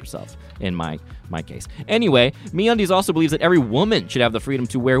express yourself, in my case. Anyway, MeUndies also believes that every woman should have the freedom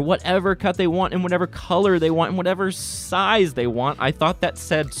to wear whatever cut they want in whatever color they want in whatever size they want. I thought that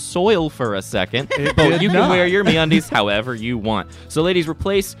said soil for a second, but you can wear your MeUndies however you want. So ladies,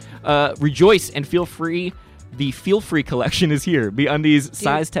 rejoice and feel free The Feel Free collection is here. MeUndies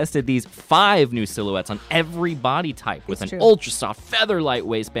size tested these 5 new silhouettes on every body type with It's an true. ultra soft feather light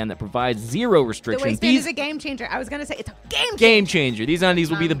waistband that provides zero The restriction. waistband These is a game changer. I was going to say it's a game changer. game changer. These undies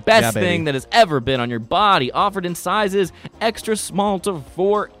will be the best Yeah, baby. thing that has ever been on your body. Offered in sizes extra small to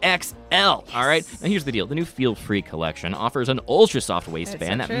 4XL. All right. Now here's the deal. The new Feel Free collection offers an ultra soft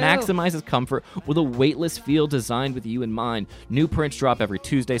waistband that so true. maximizes comfort with a weightless feel designed with you in mind. New prints drop every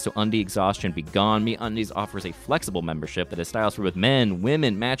Tuesday, so undie exhaustion be gone. MeUndies offers a flexible membership that has styles for both men,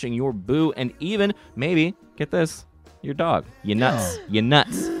 women, matching your boo, and even maybe get this, your dog. You nuts. You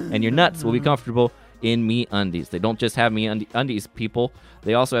nuts. And your nuts will be comfortable in MeUndies. They don't just have MeUndies, people.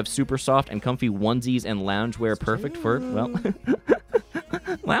 They also have super soft and comfy onesies and loungewear perfect for, well,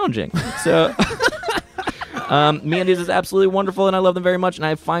 lounging. So MeUndies is absolutely wonderful, and I love them very much. And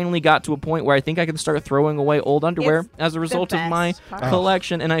I finally got to a point where I think I can start throwing away old underwear It's as a result of my best part.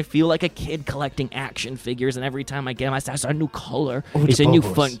 collection. And I feel like a kid collecting action figures. And every time I get them, I say, "It's a new color. It's a new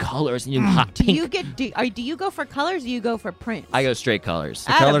fun color. It's a new hot Do pink." do you go for colors or you go for prints? I go straight colors.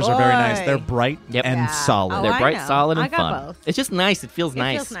 The colors are very nice. Attaboy. They're bright Yep. and Yeah. solid. Oh, They're I bright, know. solid, and I got fun. both. It's just nice. It feels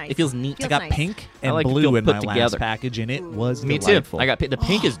nice. feels nice. It feels neat. Feels I got nice. pink I and like to blue feel in put my together. last package, and it was Me delightful. too. I got the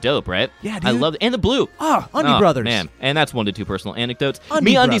pink is dope, right? Yeah, I dude. love it. And the blue. Ah, Undie Brothers. Man, and that's 1 to 2 personal anecdotes.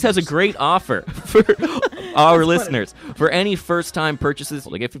 Undie MeUndies has a Brothers. great offer for our listeners. For any first-time purchases,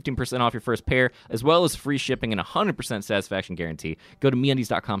 you'll get 15% off your first pair, as well as free shipping and 100% satisfaction guarantee. Go to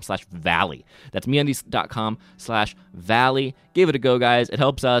MeUndies.com/Valley. That's MeUndies.com/Valley. Give it a go, guys. It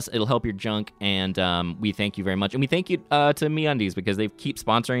helps us. It'll help your junk, and we thank you very much. And we thank you to MeUndies because they keep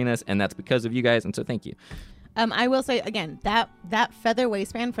sponsoring us, and that's because of you guys, and so thank you. I will say again that feather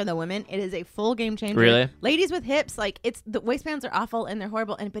waistband for the women, it is a full game changer. Really? Ladies with hips, like the waistbands are awful and they're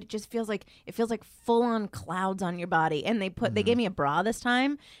horrible, but it just feels like full on clouds on your body. And they gave me a bra this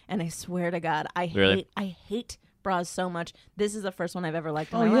time, and I swear to God, I hate bras so much. This is the first one I've ever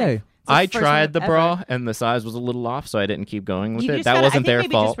liked in my life. It's the I first one tried I've the ever- bra, and the size was a little off, so I didn't keep going with You it. just That gotta- wasn't I think their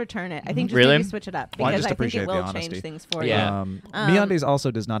maybe fault. just return it. I think just Really? maybe switch it up Well, I because just I think appreciate it the will honesty. change things for Yeah. you. MeUndies also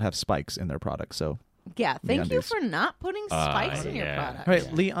does not have spikes in their product, so. Yeah, thank you MeUndies. for not putting spikes in your product. All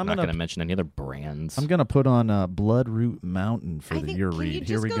right, Lee, I'm I'm not gonna going to mention any other brands. I'm gonna put on Bloodroot Mountain for I think, your can read. you Here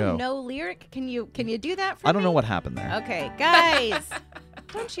just we go go. no lyric? Can you do that for I don't me? know what happened there. Okay, guys,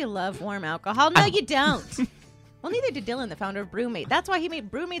 don't you love warm alcohol? No, you don't. Well, neither did Dylan, the founder of Brewmate. That's why he made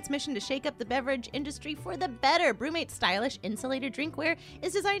Brewmate's mission to shake up the beverage industry for the better. Brewmate's stylish, insulated drinkware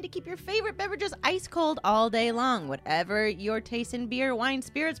is designed to keep your favorite beverages ice cold all day long. Whatever your taste in beer, wine,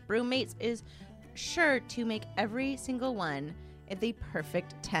 spirits, Brewmate's is sure to make every single one at the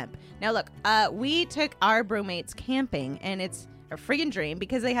perfect temp. Now, look, we took our Brewmates camping, and it's a friggin' dream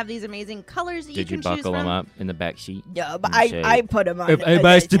because they have these amazing colors that Did you you can choose buckle from. them up in the back seat? Yeah, but In the shade? I put them on. If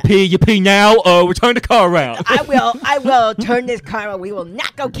anybody's to pee, you pee now, or we turn the car around. I will turn this car. We will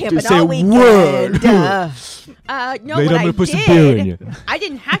not go camping Just say all weekend. word. No, Wait, what I'm I gonna put some beer in did, you. I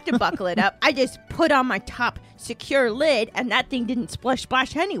didn't have to buckle it up. I just put on my top secure lid, and that thing didn't splash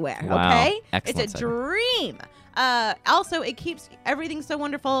anywhere. Wow. Okay, Excellent it's a segment. dream. Also, it keeps everything so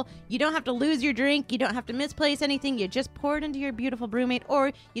wonderful. You don't have to lose your drink. You don't have to misplace anything. You just pour it into your beautiful Brewmate,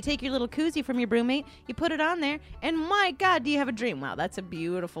 or you take your little koozie from your Brewmate, you put it on there, and my God, do you have a dream? Wow, that's a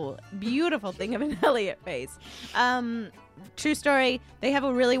beautiful, beautiful thing of an Elliot face. True story. They have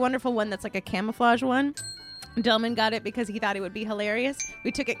a really wonderful one that's like a camouflage one. Delman got it because he thought it would be hilarious.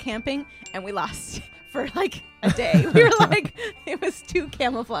 We took it camping and we lost for like a day. We were like, it was too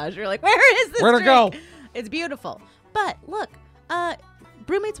camouflage. We were like, where is this Where'd it drink? go? It's beautiful. But look,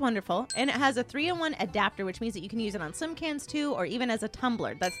 Brewmate's wonderful, and it has a 3-in-1 adapter, which means that you can use it on swim cans too, or even as a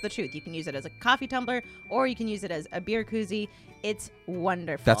tumbler. That's the truth. You can use it as a coffee tumbler, or you can use it as a beer koozie. It's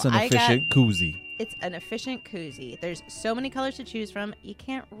wonderful. That's an efficient koozie. It's an efficient koozie. There's so many colors to choose from. You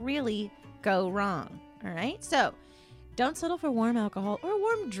can't really go wrong. All right? So don't settle for warm alcohol or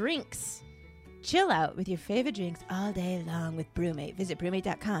warm drinks. Chill out with your favorite drinks all day long with Brewmate. Visit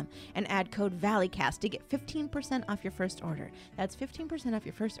brewmate.com and add code ValleyCast to get 15% off your first order. That's 15% off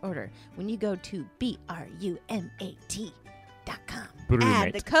your first order when you go to BRUMAT.com.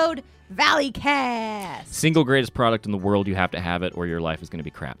 Add the code ValleyCast. Single greatest product in the world. You have to have it, or your life is going to be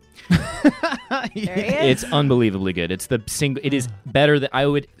crap. There he is. It's unbelievably good. It's the single. It is better than I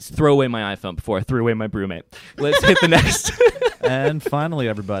would throw away my iPhone before I threw away my Brewmate. Let's hit the next. And finally,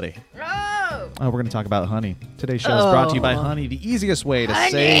 everybody, Oh! we're going to talk about honey. Today's show is brought to you by Honey. The easiest way to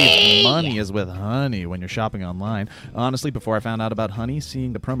save money is with Honey when you're shopping online. Honestly, before I found out about Honey,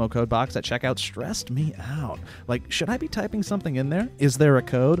 seeing the promo code box at checkout stressed me out. Like, should I be typing something in there? Is there a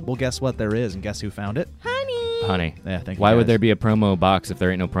code? Well, guess what there is, and guess who found it? Honey. Honey. Yeah, thank you. Why would guys. there be a promo box if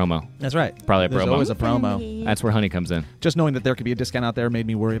there ain't no promo? That's right. Probably a There's promo. always a promo. That's where Honey comes in. Just knowing that there could be a discount out there made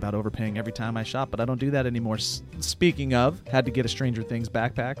me worry about overpaying every time I shop, but I don't do that anymore. Speaking of, had to get a Stranger Things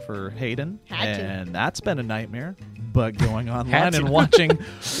backpack for Hayden, and that's been a nightmare. But going online and watching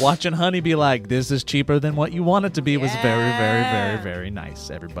Honey be like, this is cheaper than what you want it to be was very, very, very, very nice,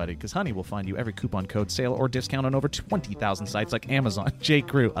 everybody. Because Honey will find you every coupon code, sale, or discount on over 20,000 sites like Amazon, J.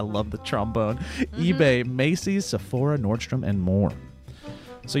 Crew, I love the trombone, eBay, Macy's, Sephora, Nordstrom, and more.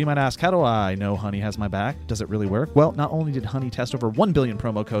 So you might ask, how do I know Honey has my back? Does it really work? Well, not only did Honey test over 1 billion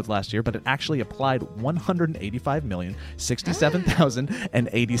promo codes last year, but it actually applied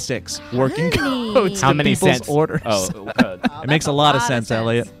 185,067,086 working codes How to many people's cents? orders. It makes a lot of sense,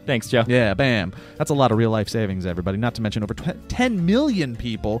 Elliot. Thanks, Joe. Yeah, bam. That's a lot of real-life savings, everybody. Not to mention over 10 million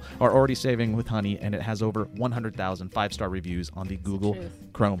people are already saving with Honey, and it has over 100,000 five-star reviews on the Google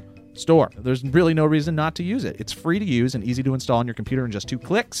Chrome Store. There's really no reason not to use it. It's free to use and easy to install on your computer in just 2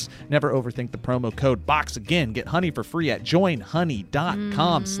 clicks. Never overthink the promo code box again. Get Honey for free at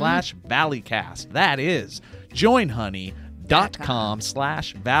joinhoney.com/valleycast. That is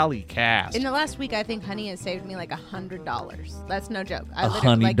joinhoney.com/valleycast. In the last week, I think Honey has saved me like $100. That's no joke.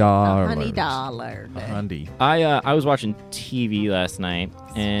 $100. $100. I was watching TV last night,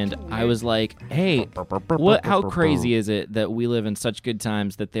 and I was like, hey, how crazy is it that we live in such good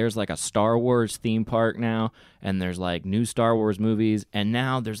times that there's like a Star Wars theme park now, and there's like new Star Wars movies, and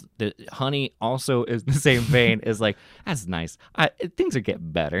now there's the Honey also is the same vein, is like, that's nice. Things are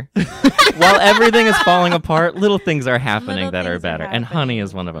getting better. While everything is falling apart, little things are happening that are better, and Honey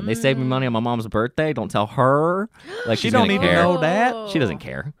is one of them. They saved me money on my mom's birthday. Don't tell her. Like, She don't even know that. She doesn't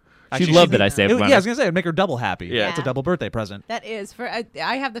care. Actually, She'd love that I saved money. Yeah, I was going to say, it'd make her double happy. Yeah. It's a double birthday present. That is for I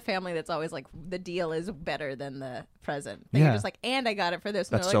have the family that's always like the deal is better than the present. They're Yeah. just like, and I got it for this.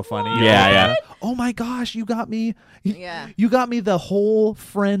 And That's they're so like, funny. "What?" Yeah. Oh my gosh, you got me. Yeah. You got me the whole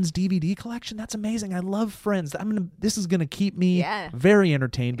Friends DVD collection. That's amazing. I love Friends. This is gonna keep me very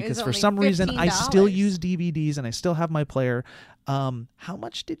entertained It was because for only some reason I still $15. use DVDs and I still have my player. How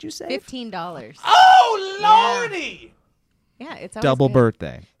much did you say? $15. Oh lordy! Yeah, it's always Double good.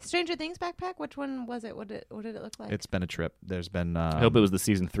 birthday. Stranger Things backpack. Which one was it? What did it look like? It's been a trip. There's been. I hope it was the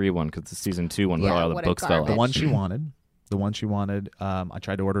season 3 one, because the season 2 one, Yeah, where all the what a books fell garbage. out. the one she wanted. The one she wanted. I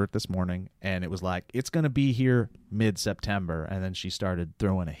tried to order it this morning, and it was like it's gonna be here mid-September, and then she started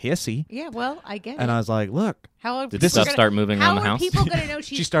throwing a hissy, Yeah, well, I get and it. I was like, "Look." How are Did people stuff gonna- start moving how around the are house? people gonna know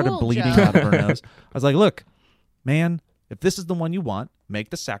she's She started cool, bleeding Joe? out of her nose. I was like, "Look, man, if this is the one you want, make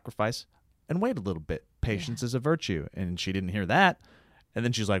the sacrifice and wait a little bit. Patience is a virtue." And she didn't hear that. And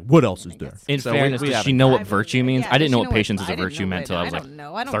then she's like, "What else is there?" In So fairness, we does haven't- she know what I mean, virtue means? yeah, I didn't does know she what patience as a I didn't virtue know meant what- until I was like don't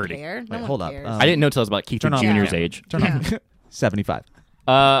know. I don't 30. care. No Wait, one hold up. cares. I didn't know till I was about Keith Turn on- Jr.'s Yeah. age. Turn on 75.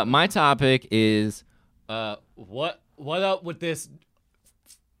 My topic is what up with this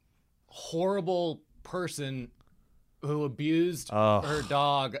horrible person who abused her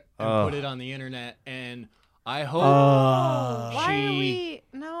dog and put it on the internet, and I hope Why are she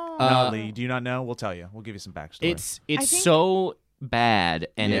we? No. No, Lee, do you not know? We'll tell you. We'll give you some backstory. it's think- so bad,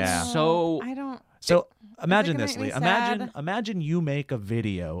 and Yeah. it's so I don't. So imagine gonna this, make Lee. me sad? Imagine you make a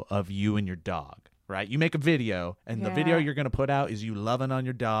video of you and your dog, right? You make a video, and the Yeah. video you're going to put out is you loving on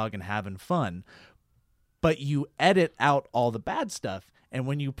your dog and having fun, but you edit out all the bad stuff. And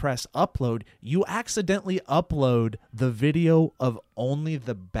when you press upload, you accidentally upload the video of only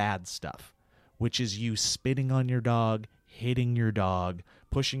the bad stuff, which is you spitting on your dog, hitting your dog,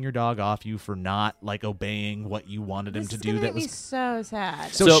 pushing your dog off you for not like obeying what you wanted him This to is do. gonna That make me was so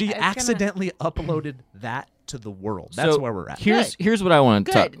sad. so So- she It's gonna- accidentally uploaded that to the world. That's so where we're at. Here's what I want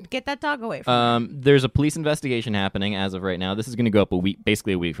to talk. Good. Get that dog away from her. There's a police investigation happening as of right now. This is going to go up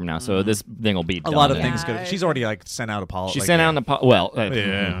basically a week from now. So this thing will be A done. lot of And things could. She's already like sent out apology. She sent out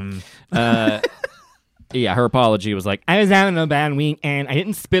yeah, her apology was like, I was having a bad week and I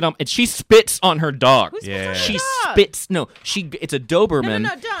didn't spit on. And she spits on her dog. Who's Yeah. supposed to She dog? spits. No, it's a Doberman. No,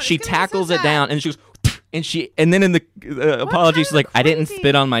 don't. She It's gonna be so tackles it sad. down and she goes. And then in the apology, kind she's of like, I didn't crazy-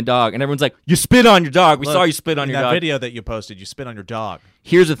 spit on my dog. And everyone's like, you spit on your dog. We saw you spit on in your that dog. video that you posted. You spit on your dog.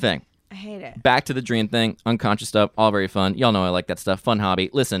 Here's the thing. I hate it. Back to the dream thing, unconscious stuff, all very fun. Y'all know I like that stuff. Fun hobby.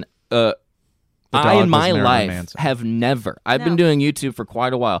 Listen, I dog in my was Marilyn life Manson. have never. I've been No. doing YouTube for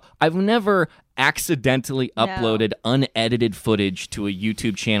quite a while. I've never accidentally uploaded unedited footage to a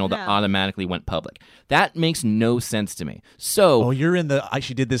YouTube channel that automatically went public. That makes no sense to me. So, you're in the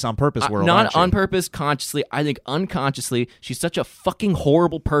she did this on purpose world. not aren't you? on purpose, consciously. I think unconsciously, she's such a fucking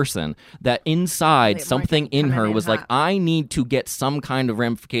horrible person that inside Wait, something Mark, in come her in was like, hot. I need to get some kind of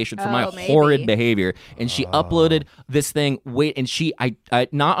ramification for my maybe. horrid behavior. And she uploaded this thing. And she, I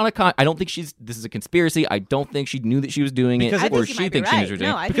not on a I don't think this is a conspiracy. I don't think she knew that she was doing Because it, I or think you she might be thinks she right. knows what she's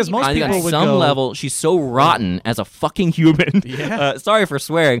doing. No, I Because think you most might I be think people on would some go- level, she's so rotten as a fucking human. Yeah. Sorry for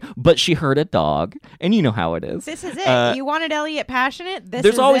swearing, but she hurt a dog, and you know how it is. This is it. You wanted Elliot passionate. This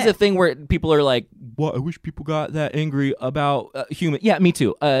There's is always it. a thing where people are like, "Well, I wish people got that angry about human." Yeah, me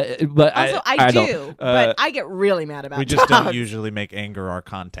too. But Also, I don't. do, but I get really mad about. We just don't dogs. usually make anger our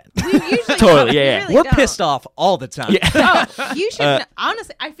content. We usually Totally, don't. yeah, We yeah. really We're don't. pissed off all the time. Oh, you should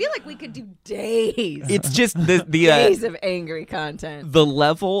honestly. I feel like we could do days, It's just the days of angry content. the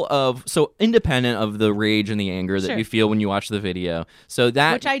level of independent of the rage and the anger that Sure. you feel when you watch the video. So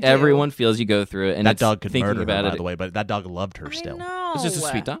that Which I do. everyone feels, you go through it, and That it's dog could thinking murder her, about by it. the way, but that dog loved her still. I know. It's just a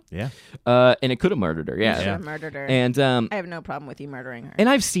sweet dog. Yeah. And it could have murdered her. Should Yeah. have murdered her. And I have no problem with you murdering her. And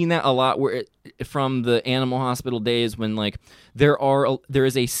I've seen that a lot where from the animal hospital days when like there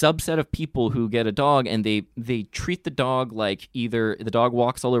is a subset of people who get a dog and they treat the dog like either the dog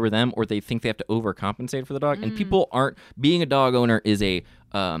walks all over them or they think they have to overcompensate for the dog. And people aren't being a dog owner is a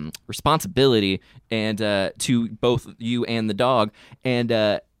responsibility and to both you and the dog.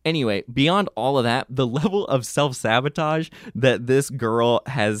 And anyway, beyond all of that, the level of self-sabotage that this girl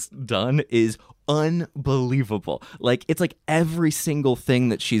has done is unbelievable. Like, it's like every single thing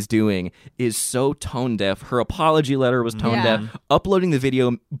that she's doing is so tone deaf. Her apology letter was tone deaf. Uploading the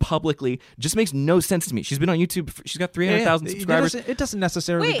video publicly just makes no sense to me. She's been on YouTube. She's got 300,000 subscribers. It doesn't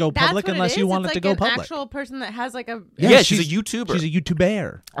necessarily Wait, go that's public what unless it you is? want It's it to like go an public. actual person that has like a. Yeah, she's a YouTuber. She's a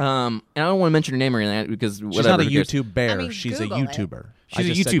YouTuber. And I don't want to mention her name or anything because whatever. She's not a who cares? YouTube bear. I mean, she's Google a it. YouTuber. She's I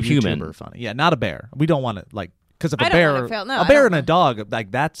a just said YouTube human. YouTuber funny. Yeah, not a bear. We don't want to because if I a don't bear, wanna feel- no, a I bear don't and a want- dog, like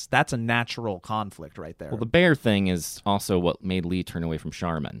that's a natural conflict right there. Well, the bear thing is also what made Lee turn away from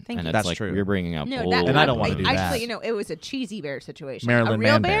Charmin. Thank and you. it's That's like true. you're bringing up No, old. that, And I don't wanna do that. Actually, it was a cheesy bear situation. Marilyn a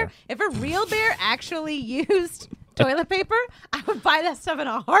real Man bear. Bear. If a real bear actually used toilet paper, I would buy that stuff in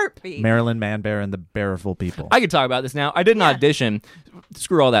a heartbeat. Marilyn Man Bear and the Bearful People. I could talk about this now. I did an audition.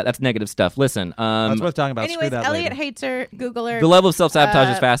 Screw all that. That's negative stuff. Listen, That's what I'm talking about. Anyways, Screw that Elliot lady. hates her. Google her. the level of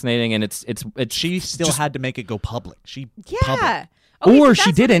self-sabotage is fascinating, and it's She still had to make it go public. She yeah. public. Okay, or so she that's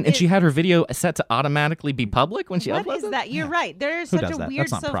what didn't, it and she is. had her video set to automatically be public when she What uploads is it? that? You're right. There is Who such does a that? weird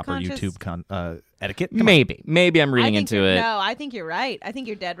That's not proper self-conscious. YouTube etiquette. Come on. Maybe I'm reading I think into it. No, I think you're right. I think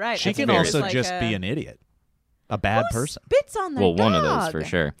you're dead right. She I can think there's also like just a, be an idiot, a bad Who person. Spits on their Well, one of those dog? for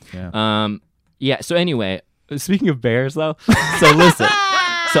sure. Yeah. Yeah. So anyway, speaking of bears, though, so listen.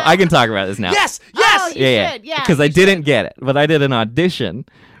 So I can talk about this now. Yes. Oh, you should. Yeah. Because I you didn't get it, but I did an audition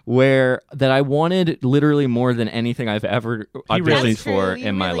where that I wanted literally more than anything I've ever auditioned really- That's true. for You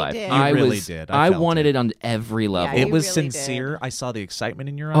in my really live. did. You I really was, did. I felt wanted it. it on every level. Yeah, It you was really sincere. did. I saw the excitement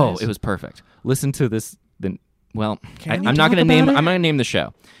in your eyes. Oh, it was perfect. Listen to this. Then, well, Can you I'm not talk going to name. about it? I'm not going to name the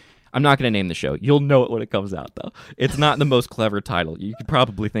show. I'm not going to name the show. You'll know it when it comes out, though. It's not the most clever title. You could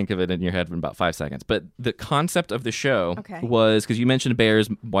probably think of it in your head in about 5 seconds. But the concept of the show Okay. was because you mentioned bears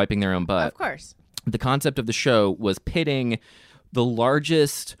wiping their own butt. Of course. The concept of the show was pitting the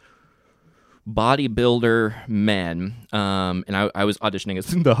largest bodybuilder men, and I was auditioning as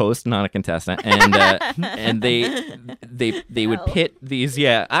the host, not a contestant, and they would pit these.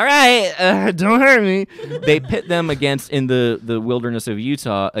 Yeah, all right, don't hurt me. They pit them against in the wilderness of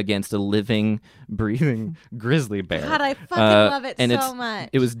Utah against a living, breathing grizzly bear. God, I fucking love it and so much.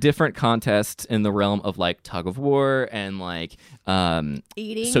 It was different contests in the realm of like tug of war and like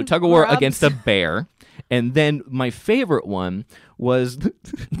Eating. so tug of war grubs. against a bear. And then my favorite one was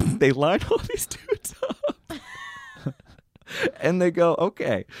they line all these dudes up. And they go,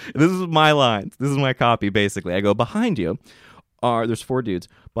 okay, this is my lines. This is my copy, basically. I go, behind you there's 4 dudes.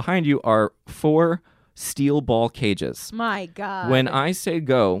 Behind you are 4 steel ball cages. My God. When I say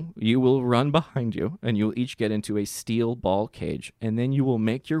go, you will run behind you, and you will each get into a steel ball cage, and then you will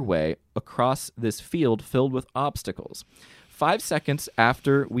make your way across this field filled with obstacles. 5 seconds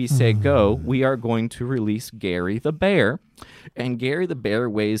after we say go, we are going to release Gary the bear, and Gary the bear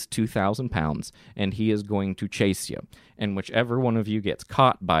weighs 2,000 pounds, and he is going to chase you. And whichever one of you gets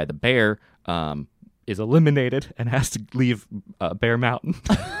caught by the bear is eliminated and has to leave Bear Mountain.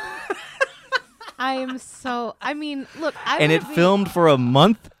 I am so. I mean, look, and it filmed for a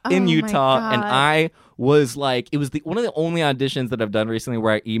month in Oh my Utah, and God. I was like, it was one of the only auditions that I've done recently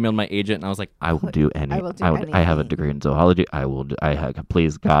where I emailed my agent and I was like, I will do any. I will do I have a anything. degree in zoology. I will.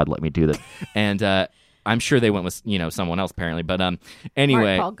 Please God, let me do this. And I'm sure they went with someone else apparently, but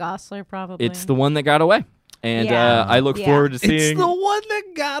anyway, Paul Gosselaar probably. it's the one that got away, and Yeah. I look Yeah. forward to It's seeing. the one that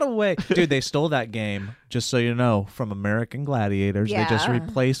got away. Dude, they stole that game, just so you know, from American Gladiators. They just Yeah.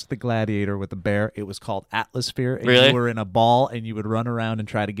 replaced the gladiator with a bear. It was called Atmosphere. And Really? you were in a ball and you would run around and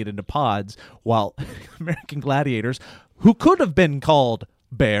try to get into pods, while American Gladiators, who could have been called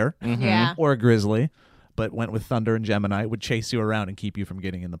Bear Yeah. or Grizzly, but went with Thunder and Gemini, would chase you around and keep you from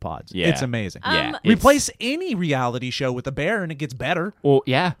getting in the pods. Yeah. It's amazing. Yeah, it's- Replace any reality show with a bear and it gets better. Well,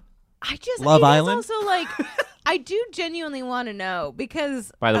 yeah. I just Love it is Island? Also, like, I do genuinely want to know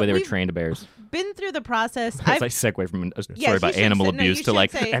because. By the way, they were we've trained bears. Been through the process. As I segue from a story Yes, about you should animal say- no, abuse you to should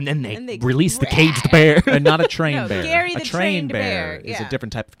like, say- and then they and they- released the caged bear. And not a trained No, bear. Gary a the trained trained bear, bear, is a yeah.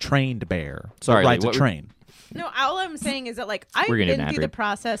 different type of trained bear. Sorry, that rides Lee, a what- train. No, all I'm saying is that like I've We're gonna do been an ad through the read.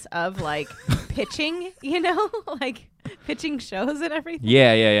 process of like pitching, like pitching shows and everything.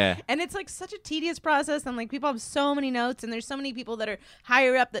 Yeah. And it's like such a tedious process, and like people have so many notes, and there's so many people that are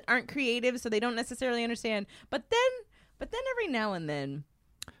higher up that aren't creative, so they don't necessarily understand. But then every now and then,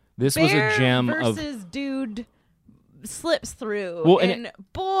 This was bear a gem of. versus dude slips through, Well, and and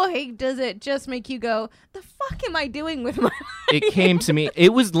boy, does it just make you go, "The fuck am I doing with my life?" It came to me.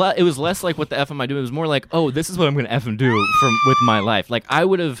 It was less like what the f am I doing. It was more like, oh, this is what I'm going to f and do with my life. Like I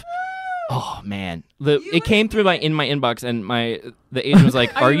would have. Oh man, it came through in my inbox, and the agent was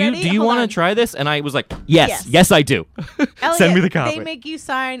like, Are you ready? Do you Hold want on. to try this?" And I was like, yes, I do. Send Elliot, me the copy. They make you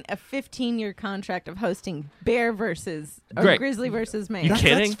sign a 15-year contract of hosting bear versus or Great. grizzly versus man. You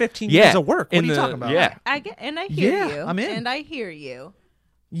kidding? That's 15 Yeah. years of work. What In are you the- talking about? Yeah. I get, and I hear Yeah, you. I'm in. And I hear you.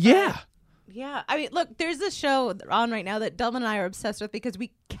 Yeah. Yeah, I mean, look, there's this show on right now that Delvin and I are obsessed with because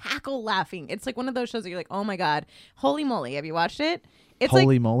we cackle laughing. It's like one of those shows that you're like, oh my god, holy moly, have you watched it? It's Holy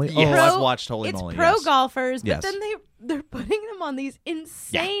like moly. Yes. Oh, I've watched Holy it's Moly. pro yes. golfers, Yes. but then they're putting them on these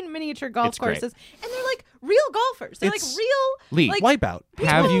insane miniature golf It's great. courses, and they're like real golfers. They're It's- like real Lee, like, Wipeout.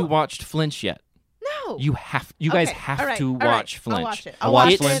 have people- you watched Flinch yet? No, You guys Okay, have all right, to all right, watch I'll Flinch. watch it. I I'll watched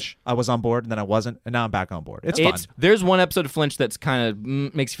watch it. Flinch. I was on board, and then I wasn't, and now I'm back on board. It's fun. There's one episode of Flinch that's kind of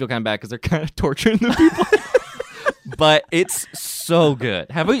makes you feel kind of bad because they're kind of torturing the people. But it's so good.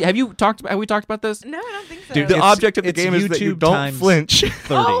 Have we talked about this? No, I don't think so. Dude, the It's- object of the it's game is that you YouTube don't times flinch.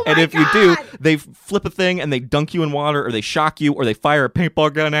 30. Oh And my if you do, God. they flip a thing and they dunk you in water, or they shock you, or they fire a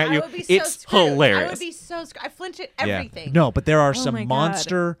paintball gun at I you. would be so It's screwed. hilarious. I would be so screwed. I flinch at Yeah. everything. No, but there are Oh some my God.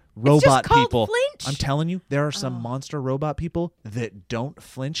 monster just robot called people. Flinch? I'm telling you, there are some monster robot people that don't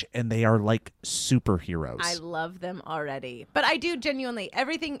flinch, and they are like superheroes. I love them already. But I do genuinely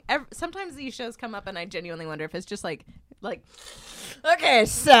sometimes these shows come up and I genuinely wonder if it's just like okay,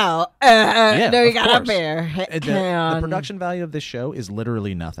 so there you of got course. a bear. The production value of this show is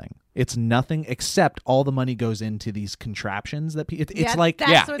literally nothing. It's nothing except all the money goes into these contraptions that it's Yeah, like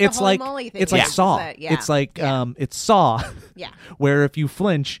that's what the it's Holy like Moly thing it's like is, is Saw. that- yeah. It's like Yeah. it's Saw. Yeah. Where if you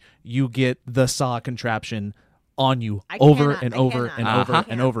flinch, you get the Saw contraption on you I over cannot, and I over cannot. and Uh-huh. over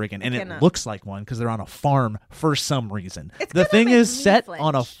and over again, and I it cannot. looks like one because they're on a farm for some reason. It's The gonna thing make is me set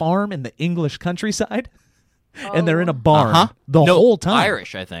on a flinch. farm in the English countryside, and they're in a Oh. barn the No, whole time.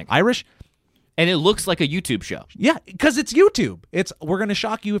 Irish, I think. Irish. And it looks like a YouTube show. Yeah, because it's YouTube. We're gonna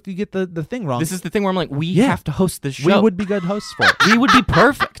shock you if you get the thing wrong. This is the thing where I'm like, we Yeah. have to host this we show. would be good hosts for it. We would be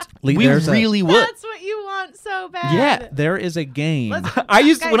perfect. Lee, we there's a- really would. That's what you want so bad. Yeah. There is a game.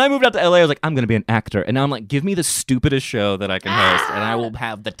 When I moved out to LA, I was like, I'm going to be an actor. And now I'm like, give me the stupidest show that I can host, and I will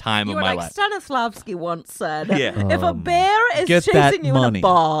have the time You of were my like life. Stanislavski once said, Yeah. if a bear is get that chasing you money. in a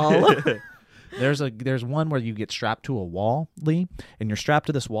ball. There's one where you get strapped to a wall, Lee, and you're strapped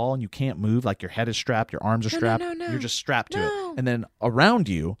to this wall and you can't move. Like your head is strapped, your arms are strapped. no. You're just strapped to No. it, and then around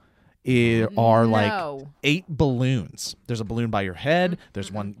you are like No. 8 balloons. There's a balloon by your head.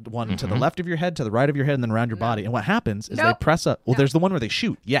 There's one to the left of your head, to the right of your head, and then around your body. And what happens is they Nope. press a. Well, there's the one where they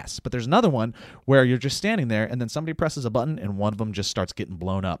shoot, yes, but there's another one where you're just standing there, and then somebody presses a button, and one of them just starts getting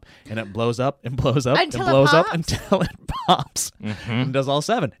blown up, and it blows up and blows up Until and it blows up pops? until it pops, and does all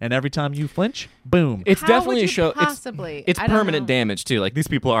 7. And every time you flinch, boom. It's How definitely would a you show. possibly? It's I don't permanent know. damage too. Like these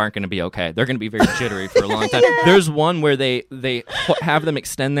people aren't going to be okay. They're going to be very jittery for a long time. There's one where they have them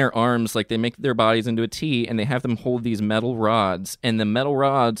extend their arms, like they make their bodies into a T, and they have them hold these metal rods, and the metal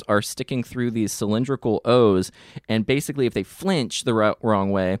rods are sticking through these cylindrical O's, and basically if they flinch the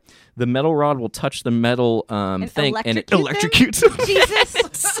wrong way, the metal rod will touch the metal thing, and it electrocute electrocutes them. Jesus,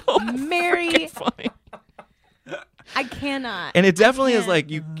 It's so Mary. freaking funny. I cannot. And it definitely is can't. like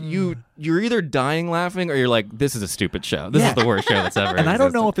you're either dying laughing or you're like, this is a stupid show. This is the worst show that's ever. And I don't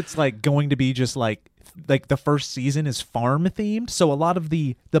existed. know if it's like going to be just like the first season is farm themed, so a lot of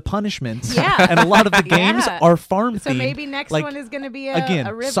the punishments Yeah. and a lot of the games Yeah. are farm themed. So maybe next like, one is going to be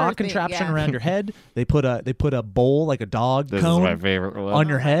a river saw thing. contraption Yeah. around your head. They put a bowl like a dog This cone is my favorite one. on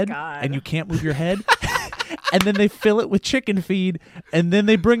your head, God. and you can't move your head. And then they fill it with chicken feed, and then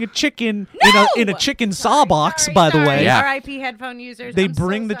they bring a chicken in a chicken saw box. Sorry, by the sorry. way, Yeah. R.I.P. headphone users. they I'm so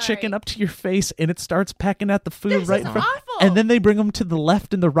bring the sorry. chicken up to your face, and it starts pecking at the food This right is in front. awful. And then they bring them to the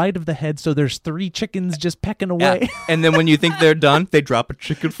left and the right of the head, so there's 3 chickens just pecking away. Yeah. And then when you think they're done, they drop a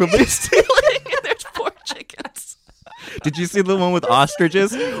chicken from their ceiling, and there's 4 chickens. Did you see the one with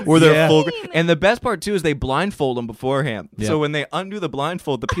ostriches where they're Yeah. full? And the best part too is they blindfold them beforehand. Yeah. So when they undo the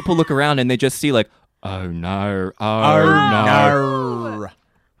blindfold, the people look around and they just see like, oh no, oh Arr. Why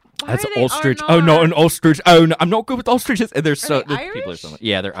that's are they ostrich. Arnar? Oh no, an ostrich. Oh no, I'm not good with ostriches. And they're they the people are Irish? so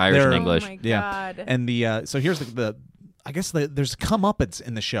yeah, they're Irish They're- and English. Oh my Yeah. God. And the so here's the I guess there's comeuppance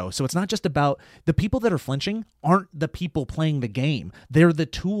in the show. So it's not just about the people that are flinching aren't the people playing the game. They're the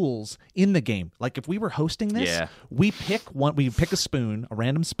tools in the game. Like if we were hosting this, Yeah. we pick a spoon, a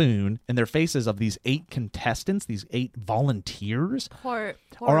random spoon, and their faces of these 8 contestants, these 8 volunteers Poor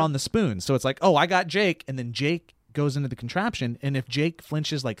are on the spoon. So it's like, oh, I got Jake, and then Jake goes into the contraption, and if Jake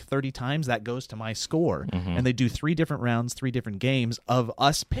flinches like 30 times, that goes to my score. And they do 3 different rounds, 3 different games of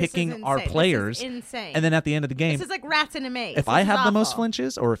us This is picking our insane. This players. is insane. And then at the end of the game, This is like rats in a maze. if This I is have the most awful.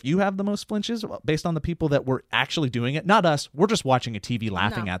 flinches, or if you have the most flinches, based on the people that were actually doing it, not us, we're just watching a TV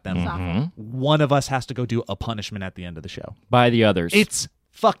laughing No, at them. it's awful. One of us has to go do a punishment at the end of the show. By the others. It's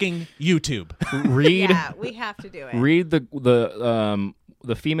fucking YouTube. read Yeah, we have to do it. read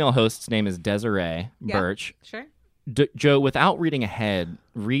the female host's name is Desiree Yeah. Birch. Sure. Joe, without reading ahead,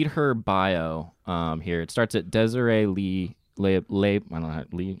 read her bio here. It starts at Desiree Lee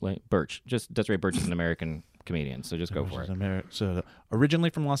Birch. Just Desiree Birch is an American comedian, so just go for it. So,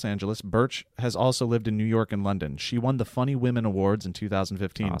 originally from Los Angeles, Birch has also lived in New York and London. She won the Funny Women Awards in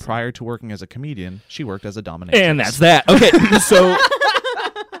 2015. Awesome. Prior to working as a comedian, she worked as a dominatrix. And that's that. Okay, so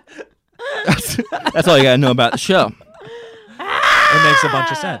that's all you gotta know about the show. It makes a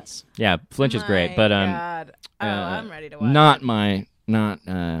bunch of sense. Yeah, Flinch is great, My but God. Oh, I'm ready to watch. not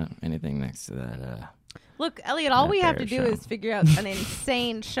anything next to that. Look, Elliot, all Not we have to their do show. is figure out an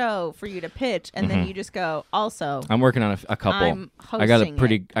insane show for you to pitch, and then you just go, also, I'm working on a couple. I'm I got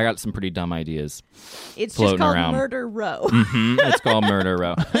hosting I got some pretty dumb ideas. it's just floating called around. Murder Row. It's called Murder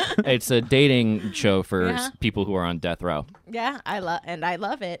Row. It's a dating show for Yeah. people who are on death row, Yeah, I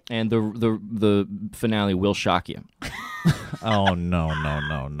love it. and the finale will shock you. Oh, no.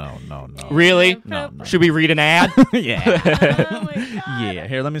 Really? No. Should we read an ad? Yeah. Oh my God. Yeah,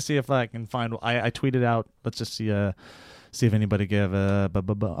 here. Let me see if I can find. I tweeted out. Let's just see if anybody gave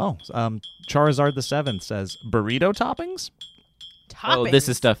Charizard the 7th says burrito toppings. Oh, this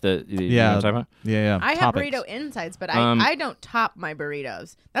is stuff that you know what I'm talking about? Yeah. I have toppings. burrito insides, but Um, I don't top my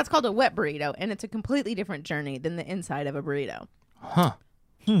burritos. That's called a wet burrito, and it's a completely different journey than the inside of a burrito. Huh.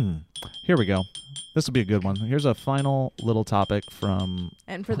 Here we go. This will be a good one. Here's a final little topic from.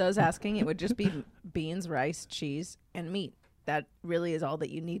 And for those asking, it would just be beans, rice, cheese, and meat. That really is all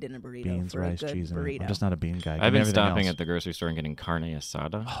that you need in a burrito Beans, for rice, a good cheese, and burrito. I'm just not a bean guy. Give I've me been everything stopping else. at the grocery store and getting carne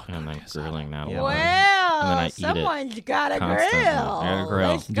asada and then grilling that Yeah. one. And then I Well, eat it someone's got a constantly. I got a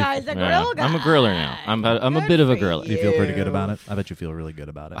grill. This guy's a Yeah. grill guy. I'm a griller now. I'm a Good bit of a for griller. Do you feel pretty good about it? I bet you feel really good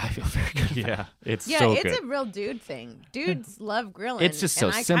about it. I feel very good. Yeah. It's Yeah, so it's good. a real dude thing. Dudes love grilling. It's just so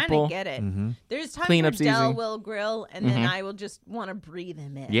and I simple. kind of get it. Mm-hmm. There's times Clean where up's Del easy. will grill, and then I will just want to breathe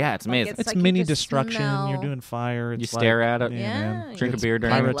him in. Yeah, it's amazing. It's like you mini just destruction. smell- You're doing fire. You It's stare like- at it. Yeah, man. Yeah, Drink a you beer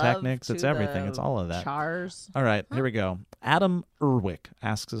during bring it. Pyrotechnics, love it's to everything. the It's all of that. Chars. All right, here we go. Adam Erwick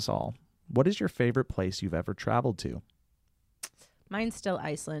asks us all, what is your favorite place you've ever traveled to? Mine's still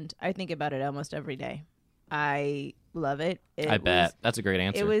Iceland. I think about it almost every day. I love it. I bet. That's a great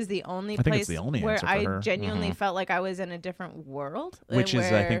answer. It was the only I think place it's the only where answer for I her. genuinely felt like I was in a different world. Which is,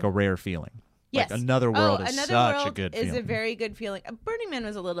 I think, a rare feeling. Yes. Like another world is Another such World a good is feeling. a very good feeling. Burning Man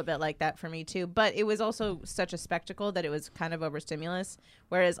was a little bit like that for me too, but it was also such a spectacle that it was kind of overstimulus.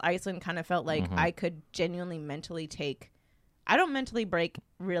 Whereas Iceland kind of felt like I could genuinely mentally take. I don't mentally break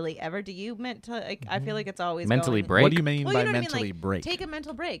really ever. Do you like? I feel like it's always Mentally going. break? What do you mean Well, by you know what I mean? mentally Like, break? Take a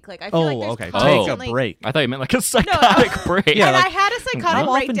mental break. Like I feel like there's okay. constantly- Take a break. I thought you meant like a psychotic break. Yeah, and like- I had a psychotic How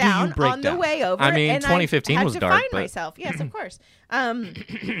often do you breakdown break on down? the way over. I mean, and 2015 I had was to dark, find but- myself. Yes, of course.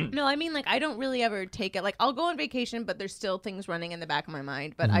 No, I mean, like, I don't really ever take it. Like, I'll go on vacation, but there's still things running in the back of my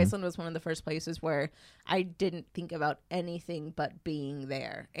mind. But Iceland was one of the first places where I didn't think about anything but being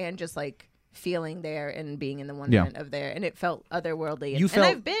there and just like feeling there and being in the wonderment of there, and it felt otherworldly. You And felt-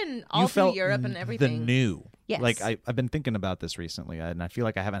 I've been all you through felt Europe and everything. The new. Yes. Like I've been thinking about this recently, and I feel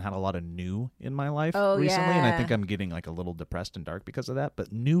like I haven't had a lot of new in my life Oh, recently, and I yeah. think I'm getting like a little depressed and dark because of that.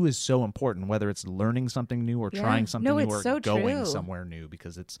 But new is so important, whether it's learning something new or Yeah. trying something No, new it's or so going true. somewhere new,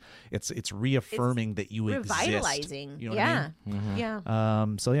 because it's reaffirming that you exist. Revitalizing. You know yeah. what I mean? Yeah.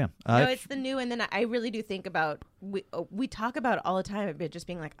 So yeah. No, it's the new, and then I really do think about we talk about it all the time, but just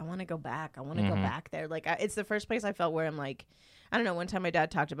being like, I want to go back. I want to go back there. Like it's the first place I felt where I'm like, I don't know. One time my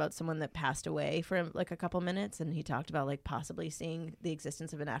dad talked about someone that passed away for like a couple minutes, and he talked about like possibly seeing the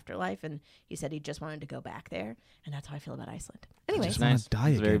existence of an afterlife, and he said he just wanted to go back there, and that's how I feel about Iceland. Anyways, just wanna Nice. die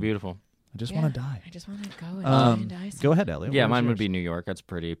It's very again. beautiful. I just want to die. I just want to go and die into Iceland. Go ahead, Elliot. Yeah, What was mine would yours? be New York. That's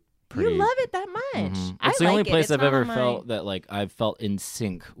pretty. You love it that much. I It's the like only it. place It's I've not ever on my- felt that like I've felt in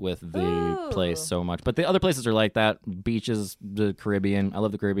sync with the Ooh. place so much. But the other places are like that. Beaches, the Caribbean. I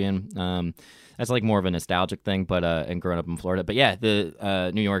love the Caribbean. That's like more of a nostalgic thing. But and growing up in Florida. But yeah,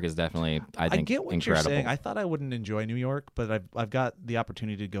 the New York is definitely I think get what incredible. you're saying. I thought I wouldn't enjoy New York, but I've got the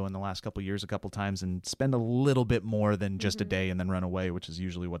opportunity to go in the last couple of years a couple times and spend a little bit more than just a day and then run away, which is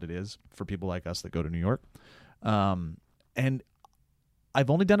usually what it is for people like us that go to New York. And I've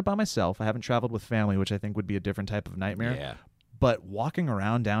only done it by myself. I haven't traveled with family, which I think would be a different type of nightmare. Yeah. But walking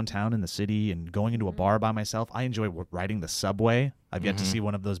around downtown in the city and going into a bar by myself, I enjoy riding the subway. I've yet to see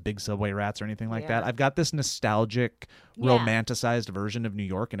one of those big subway rats or anything like that. Yeah. I've got this nostalgic, Yeah. romanticized version of New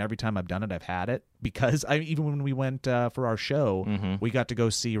York, and every time I've done it, I've had it. Because even when we went for our show, we got to go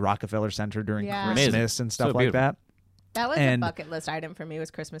see Rockefeller Center during Yeah. Christmas Amazing. and stuff So like beautiful. that. That was And- a bucket list item for me. Was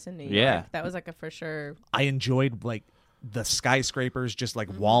Christmas in New York. Yeah. That was like a for sure. I enjoyed like the skyscrapers just like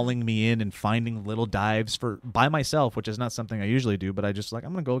Mm-hmm. walling me in and finding little dives by myself, which is not something I usually do, but I just like,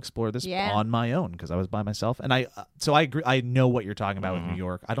 I'm gonna go explore this Yeah. on my own because I was by myself. And so I agree. I know what you're talking about Mm-hmm. with New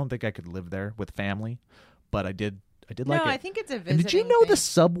York. I don't think I could live there with family, but I did No, like it. I think it's a And visiting did you know thing. the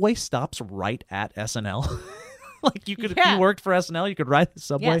subway stops right at SNL? Like you could, if Yeah. you worked for SNL, you could ride the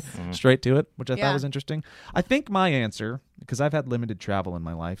subway Yes. straight to it, which I Yeah. thought was interesting. I think my answer, because I've had limited travel in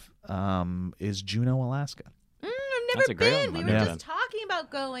my life, is Juneau, Alaska. I've That's never a great been. one. We were Yeah. just talking about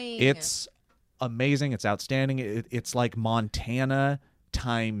going. It's amazing. It's outstanding. It's like Montana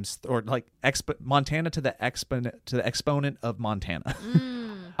times, or like Montana to the exponent of Montana.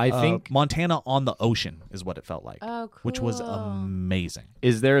 I think Montana on the ocean is what it felt like, Oh, which was cool. amazing.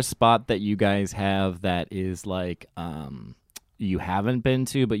 is there a spot that you guys have that is like you haven't been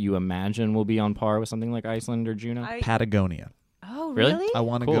to, but you imagine will be on par with something like Iceland or Juneau? Patagonia. Oh, Really? really? I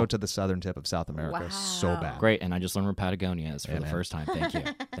want to Cool. go to the southern tip of South America so Wow. bad. Great, and I just learned where Patagonia is for Yeah, the man. first time. Thank you.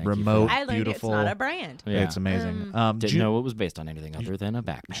 Thank you for Remote, that. I learned beautiful. it's not a brand. Yeah. It's amazing. Didn't know it was based on anything other than a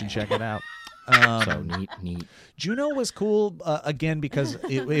backpack. You should check it out. So neat. Juneau was cool again because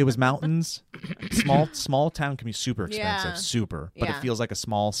it was mountains. Small town can be super expensive, Yeah. super, but Yeah. it feels like a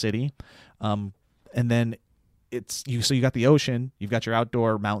small city. And then so you got the ocean, you've got your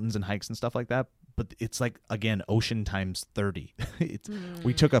outdoor mountains and hikes and stuff like that. But it's like, again, ocean times 30.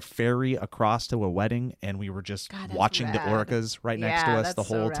 We took a ferry across to a wedding, and we were just God, that's watching rad. the orcas right next to Yeah, us the that's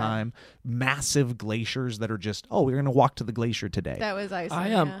so whole rad. time. Massive glaciers that are just, we're going to walk to the glacier today. That was Iceland.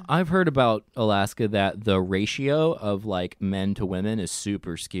 yeah. I've heard about Alaska that the ratio of like men to women is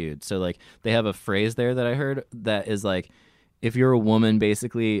super skewed. So like they have a phrase there that I heard that is like, if you're a woman,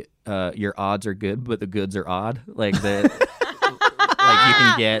 basically your odds are good, but the goods are odd. Like the like you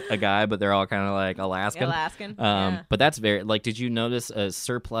can get a guy, but they're all kind of like Alaskan. Yeah. But that's very like. Did you notice a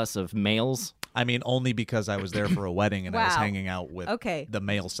surplus of males? I mean, only because I was there for a wedding and I was Wow. hanging out with Okay. the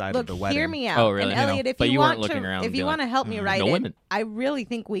male side Look, of the wedding. hear me out. Oh, really? And You know, Elliot, if but you, you want weren't looking to, around if and you be want to like, help me write no it, women. I really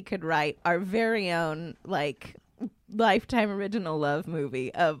think we could write our very own like Lifetime original love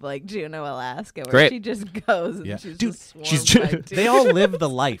movie of like Juneau, Alaska, where Great. she just goes and Yeah. she's Dude, just swarmed she's by ju- They all live the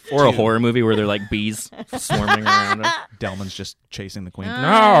life. Or a too. horror movie where they're like bees swarming around her. Delman's just chasing the queen.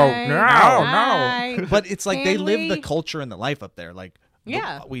 Hi. But it's like they Can live the we- culture and the life up there. Like,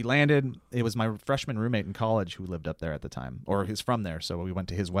 Yeah. we landed. It was my freshman roommate in college who lived up there at the time, or he's from there. So we went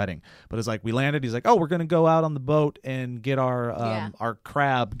to his wedding. But it's like we landed. He's like, "Oh, we're gonna go out on the boat and get our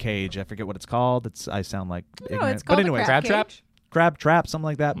crab cage. I forget what it's called. I sound like No, ignorant. it's called but a anyways, Crab trap? cage. crab trap, something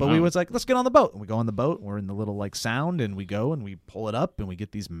like that. But we Wow. was like, let's get on the boat. And we go on the boat. And we're in the little like sound, and we go and we pull it up, and we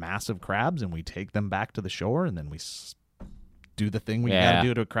get these massive crabs, and we take them back to the shore, and then we do the thing we Yeah. gotta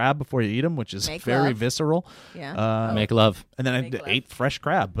do to a crab before you eat them, which is Make very love. visceral. Yeah. Make love. And then Make I love. ate fresh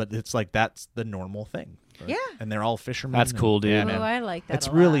crab, but it's like that's the normal thing. Yeah. And they're all fishermen. That's cool, dude. Yeah, Oh, man. I like that. It's a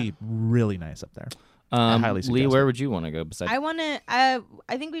lot. really, really nice up there. I highly suggest Lee, where it. would you want to go besides? I want to.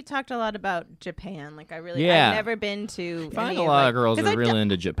 I think we talked a lot about Japan. Like I've never been to. I find any a lot of like, girls 'cause are I've really done-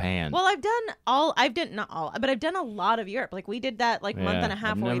 into Japan. Well, I've done not all, but I've done a lot of Europe. Like we did that month Yeah, and a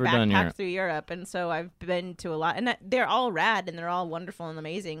half I've where we never done backpacked Europe. through Europe, and so I've been to a lot, and they're all rad and they're all wonderful and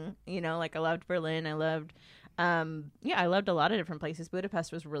amazing. You know, like I loved Berlin. I loved. I loved a lot of different places.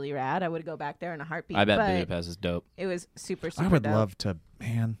 Budapest was really rad. I would go back there in a heartbeat. I bet but Budapest is dope. It was super, super I would dope. love to,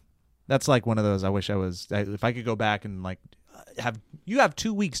 man. That's like one of those. I wish I was. If I could go back and like you have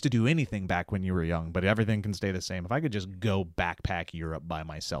 2 weeks to do anything back when you were young, but everything can stay the same. If I could just go backpack Europe by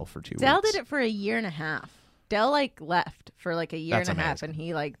myself for 2 Dell weeks. did it for a year and a half. Dell left for a year That's and a half, amazing. and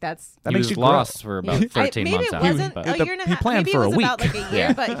he that's. That he makes was you grow. lost for about 13 maybe months it after. wasn't but- a year and a he half. planned Maybe for it a was week. about like a year,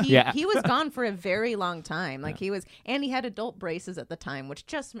 Yeah. but Yeah. he was gone for a very long time. Like he was, and he had adult braces at the time, which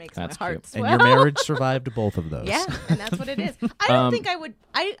just makes That's my heart cute. swell. And your marriage survived both of those. Yeah, and that's what it is. I don't think I would.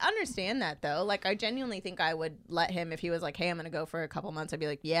 I understand that though. Like I genuinely think I would let him if he was like, "Hey, I'm going to go for a couple months." I'd be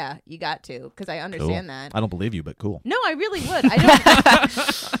like, "Yeah, you got to," because I Cool. understand that. I don't believe you, but cool. No, I really would. I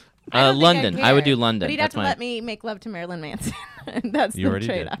don't. I don't think London. I would care. do London. But he'd That's have to my- let me make love to Marilyn Manson. That's You the already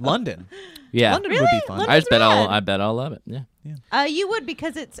did. trade-off. London. Yeah. London would Really? be fun. London- I just bet rad. I bet I'll love it. Yeah. You would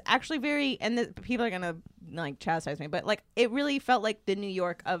because it's actually very, and people are gonna like chastise me, but like it really felt like the New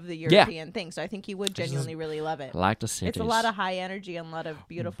York of the European thing. So I think you would genuinely really love it. I like the cities. It's a lot of high energy and a lot of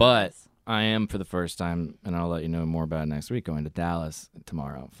beautiful. But I am for the first time, and I'll let you know more about it next week, going to Dallas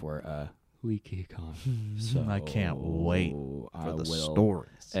tomorrow for WikiCon. So I can't wait I for the will stories.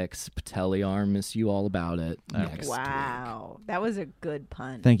 Expelliarmus you all about it next wow, that was a good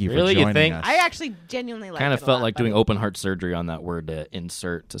pun. Thank you Really? for You joining think? us. I actually genuinely like. Kind of it a felt lot, like but doing open heart surgery on that word to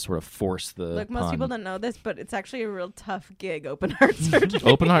insert to sort of force the Look, most pun. people don't know this, but it's actually a real tough gig. Open heart surgery.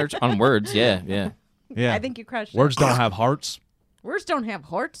 Open heart on words, yeah. yeah. I think you crushed Words it. don't have hearts. Words don't have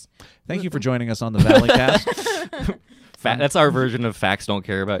hearts. Thank you for joining us on the Valley Cast. That's our version of facts don't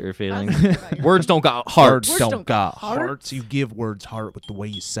care about your feelings. Facts don't care about your Words don't got hearts. Words don't don't got got hearts. hearts. You give words heart with the way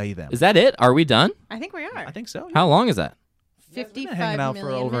you say them. Is that it? Are we done? I think we are. I think so. How long is that? 55 hanging out for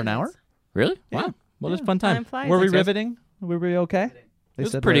million over an hour? minutes. Really? Yeah. Wow. Well, it's fun time. flies. Were we Thanks, guys. riveting? Were we okay? They It was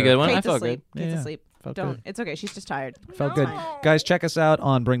a said pretty good one. I Kate's felt asleep. good. Kate's Yeah, asleep. felt Don't. good. It's okay. She's just tired. Felt good. Guys, check us out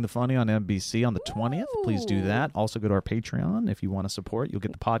on Bring the Funny on NBC on the 20th. Please do that. Also go to our Patreon if you want to support. You'll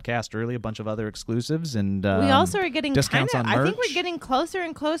get the podcast early, a bunch of other exclusives, and We also are getting discounts kinda, on I think merch. we're getting closer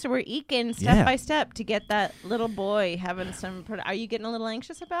and closer. We're eking step Yeah. by step to get that little boy having some. Are you getting a little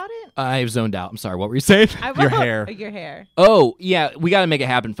anxious about it? I zoned out. I'm sorry. What were you saying? Your hair. Your hair. Oh, yeah. We got to make it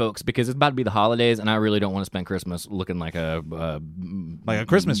happen, folks, because it's about to be the holidays, and I really don't want to spend Christmas looking like a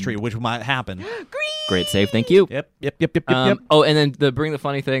Christmas tree, which might happen. great save. Thank you. Yep. Oh, and then the Bring the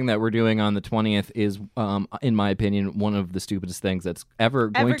Funny thing that we're doing on the 20th is, in my opinion, one of the stupidest things that's ever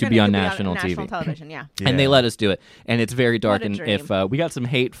going to be on national TV. television. Yeah. And they let us do it, and it's very dark. What a And dream. if we got some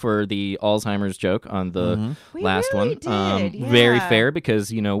hate for the Alzheimer's joke on the We last really one, did, very yeah. fair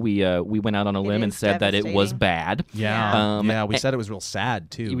because we went out on a limb and is said that it was devastating. bad. Yeah. We and- said it was real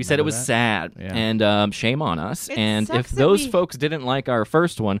sad too. We said it Remember was that? sad, Yeah. and shame on us. It And if sucks that those we- folks didn't like our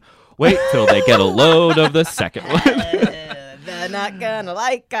first one, wait till they get a load of the second one. They're not gonna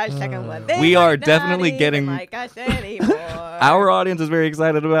like our second one. They We are might not definitely even getting- like us anymore. Our audience is very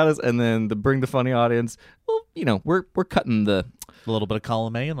excited about us, and then the Bring the Funny audience, well, we're cutting the. A little bit of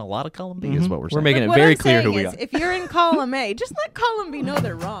column A and a lot of column B is what we're saying. We're making Look, it what very I'm clear who saying we is, are. If you're in column A, just let column B know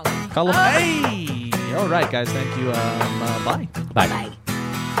they're wrong. column A. All right, guys. Thank you. Bye. Bye. Bye.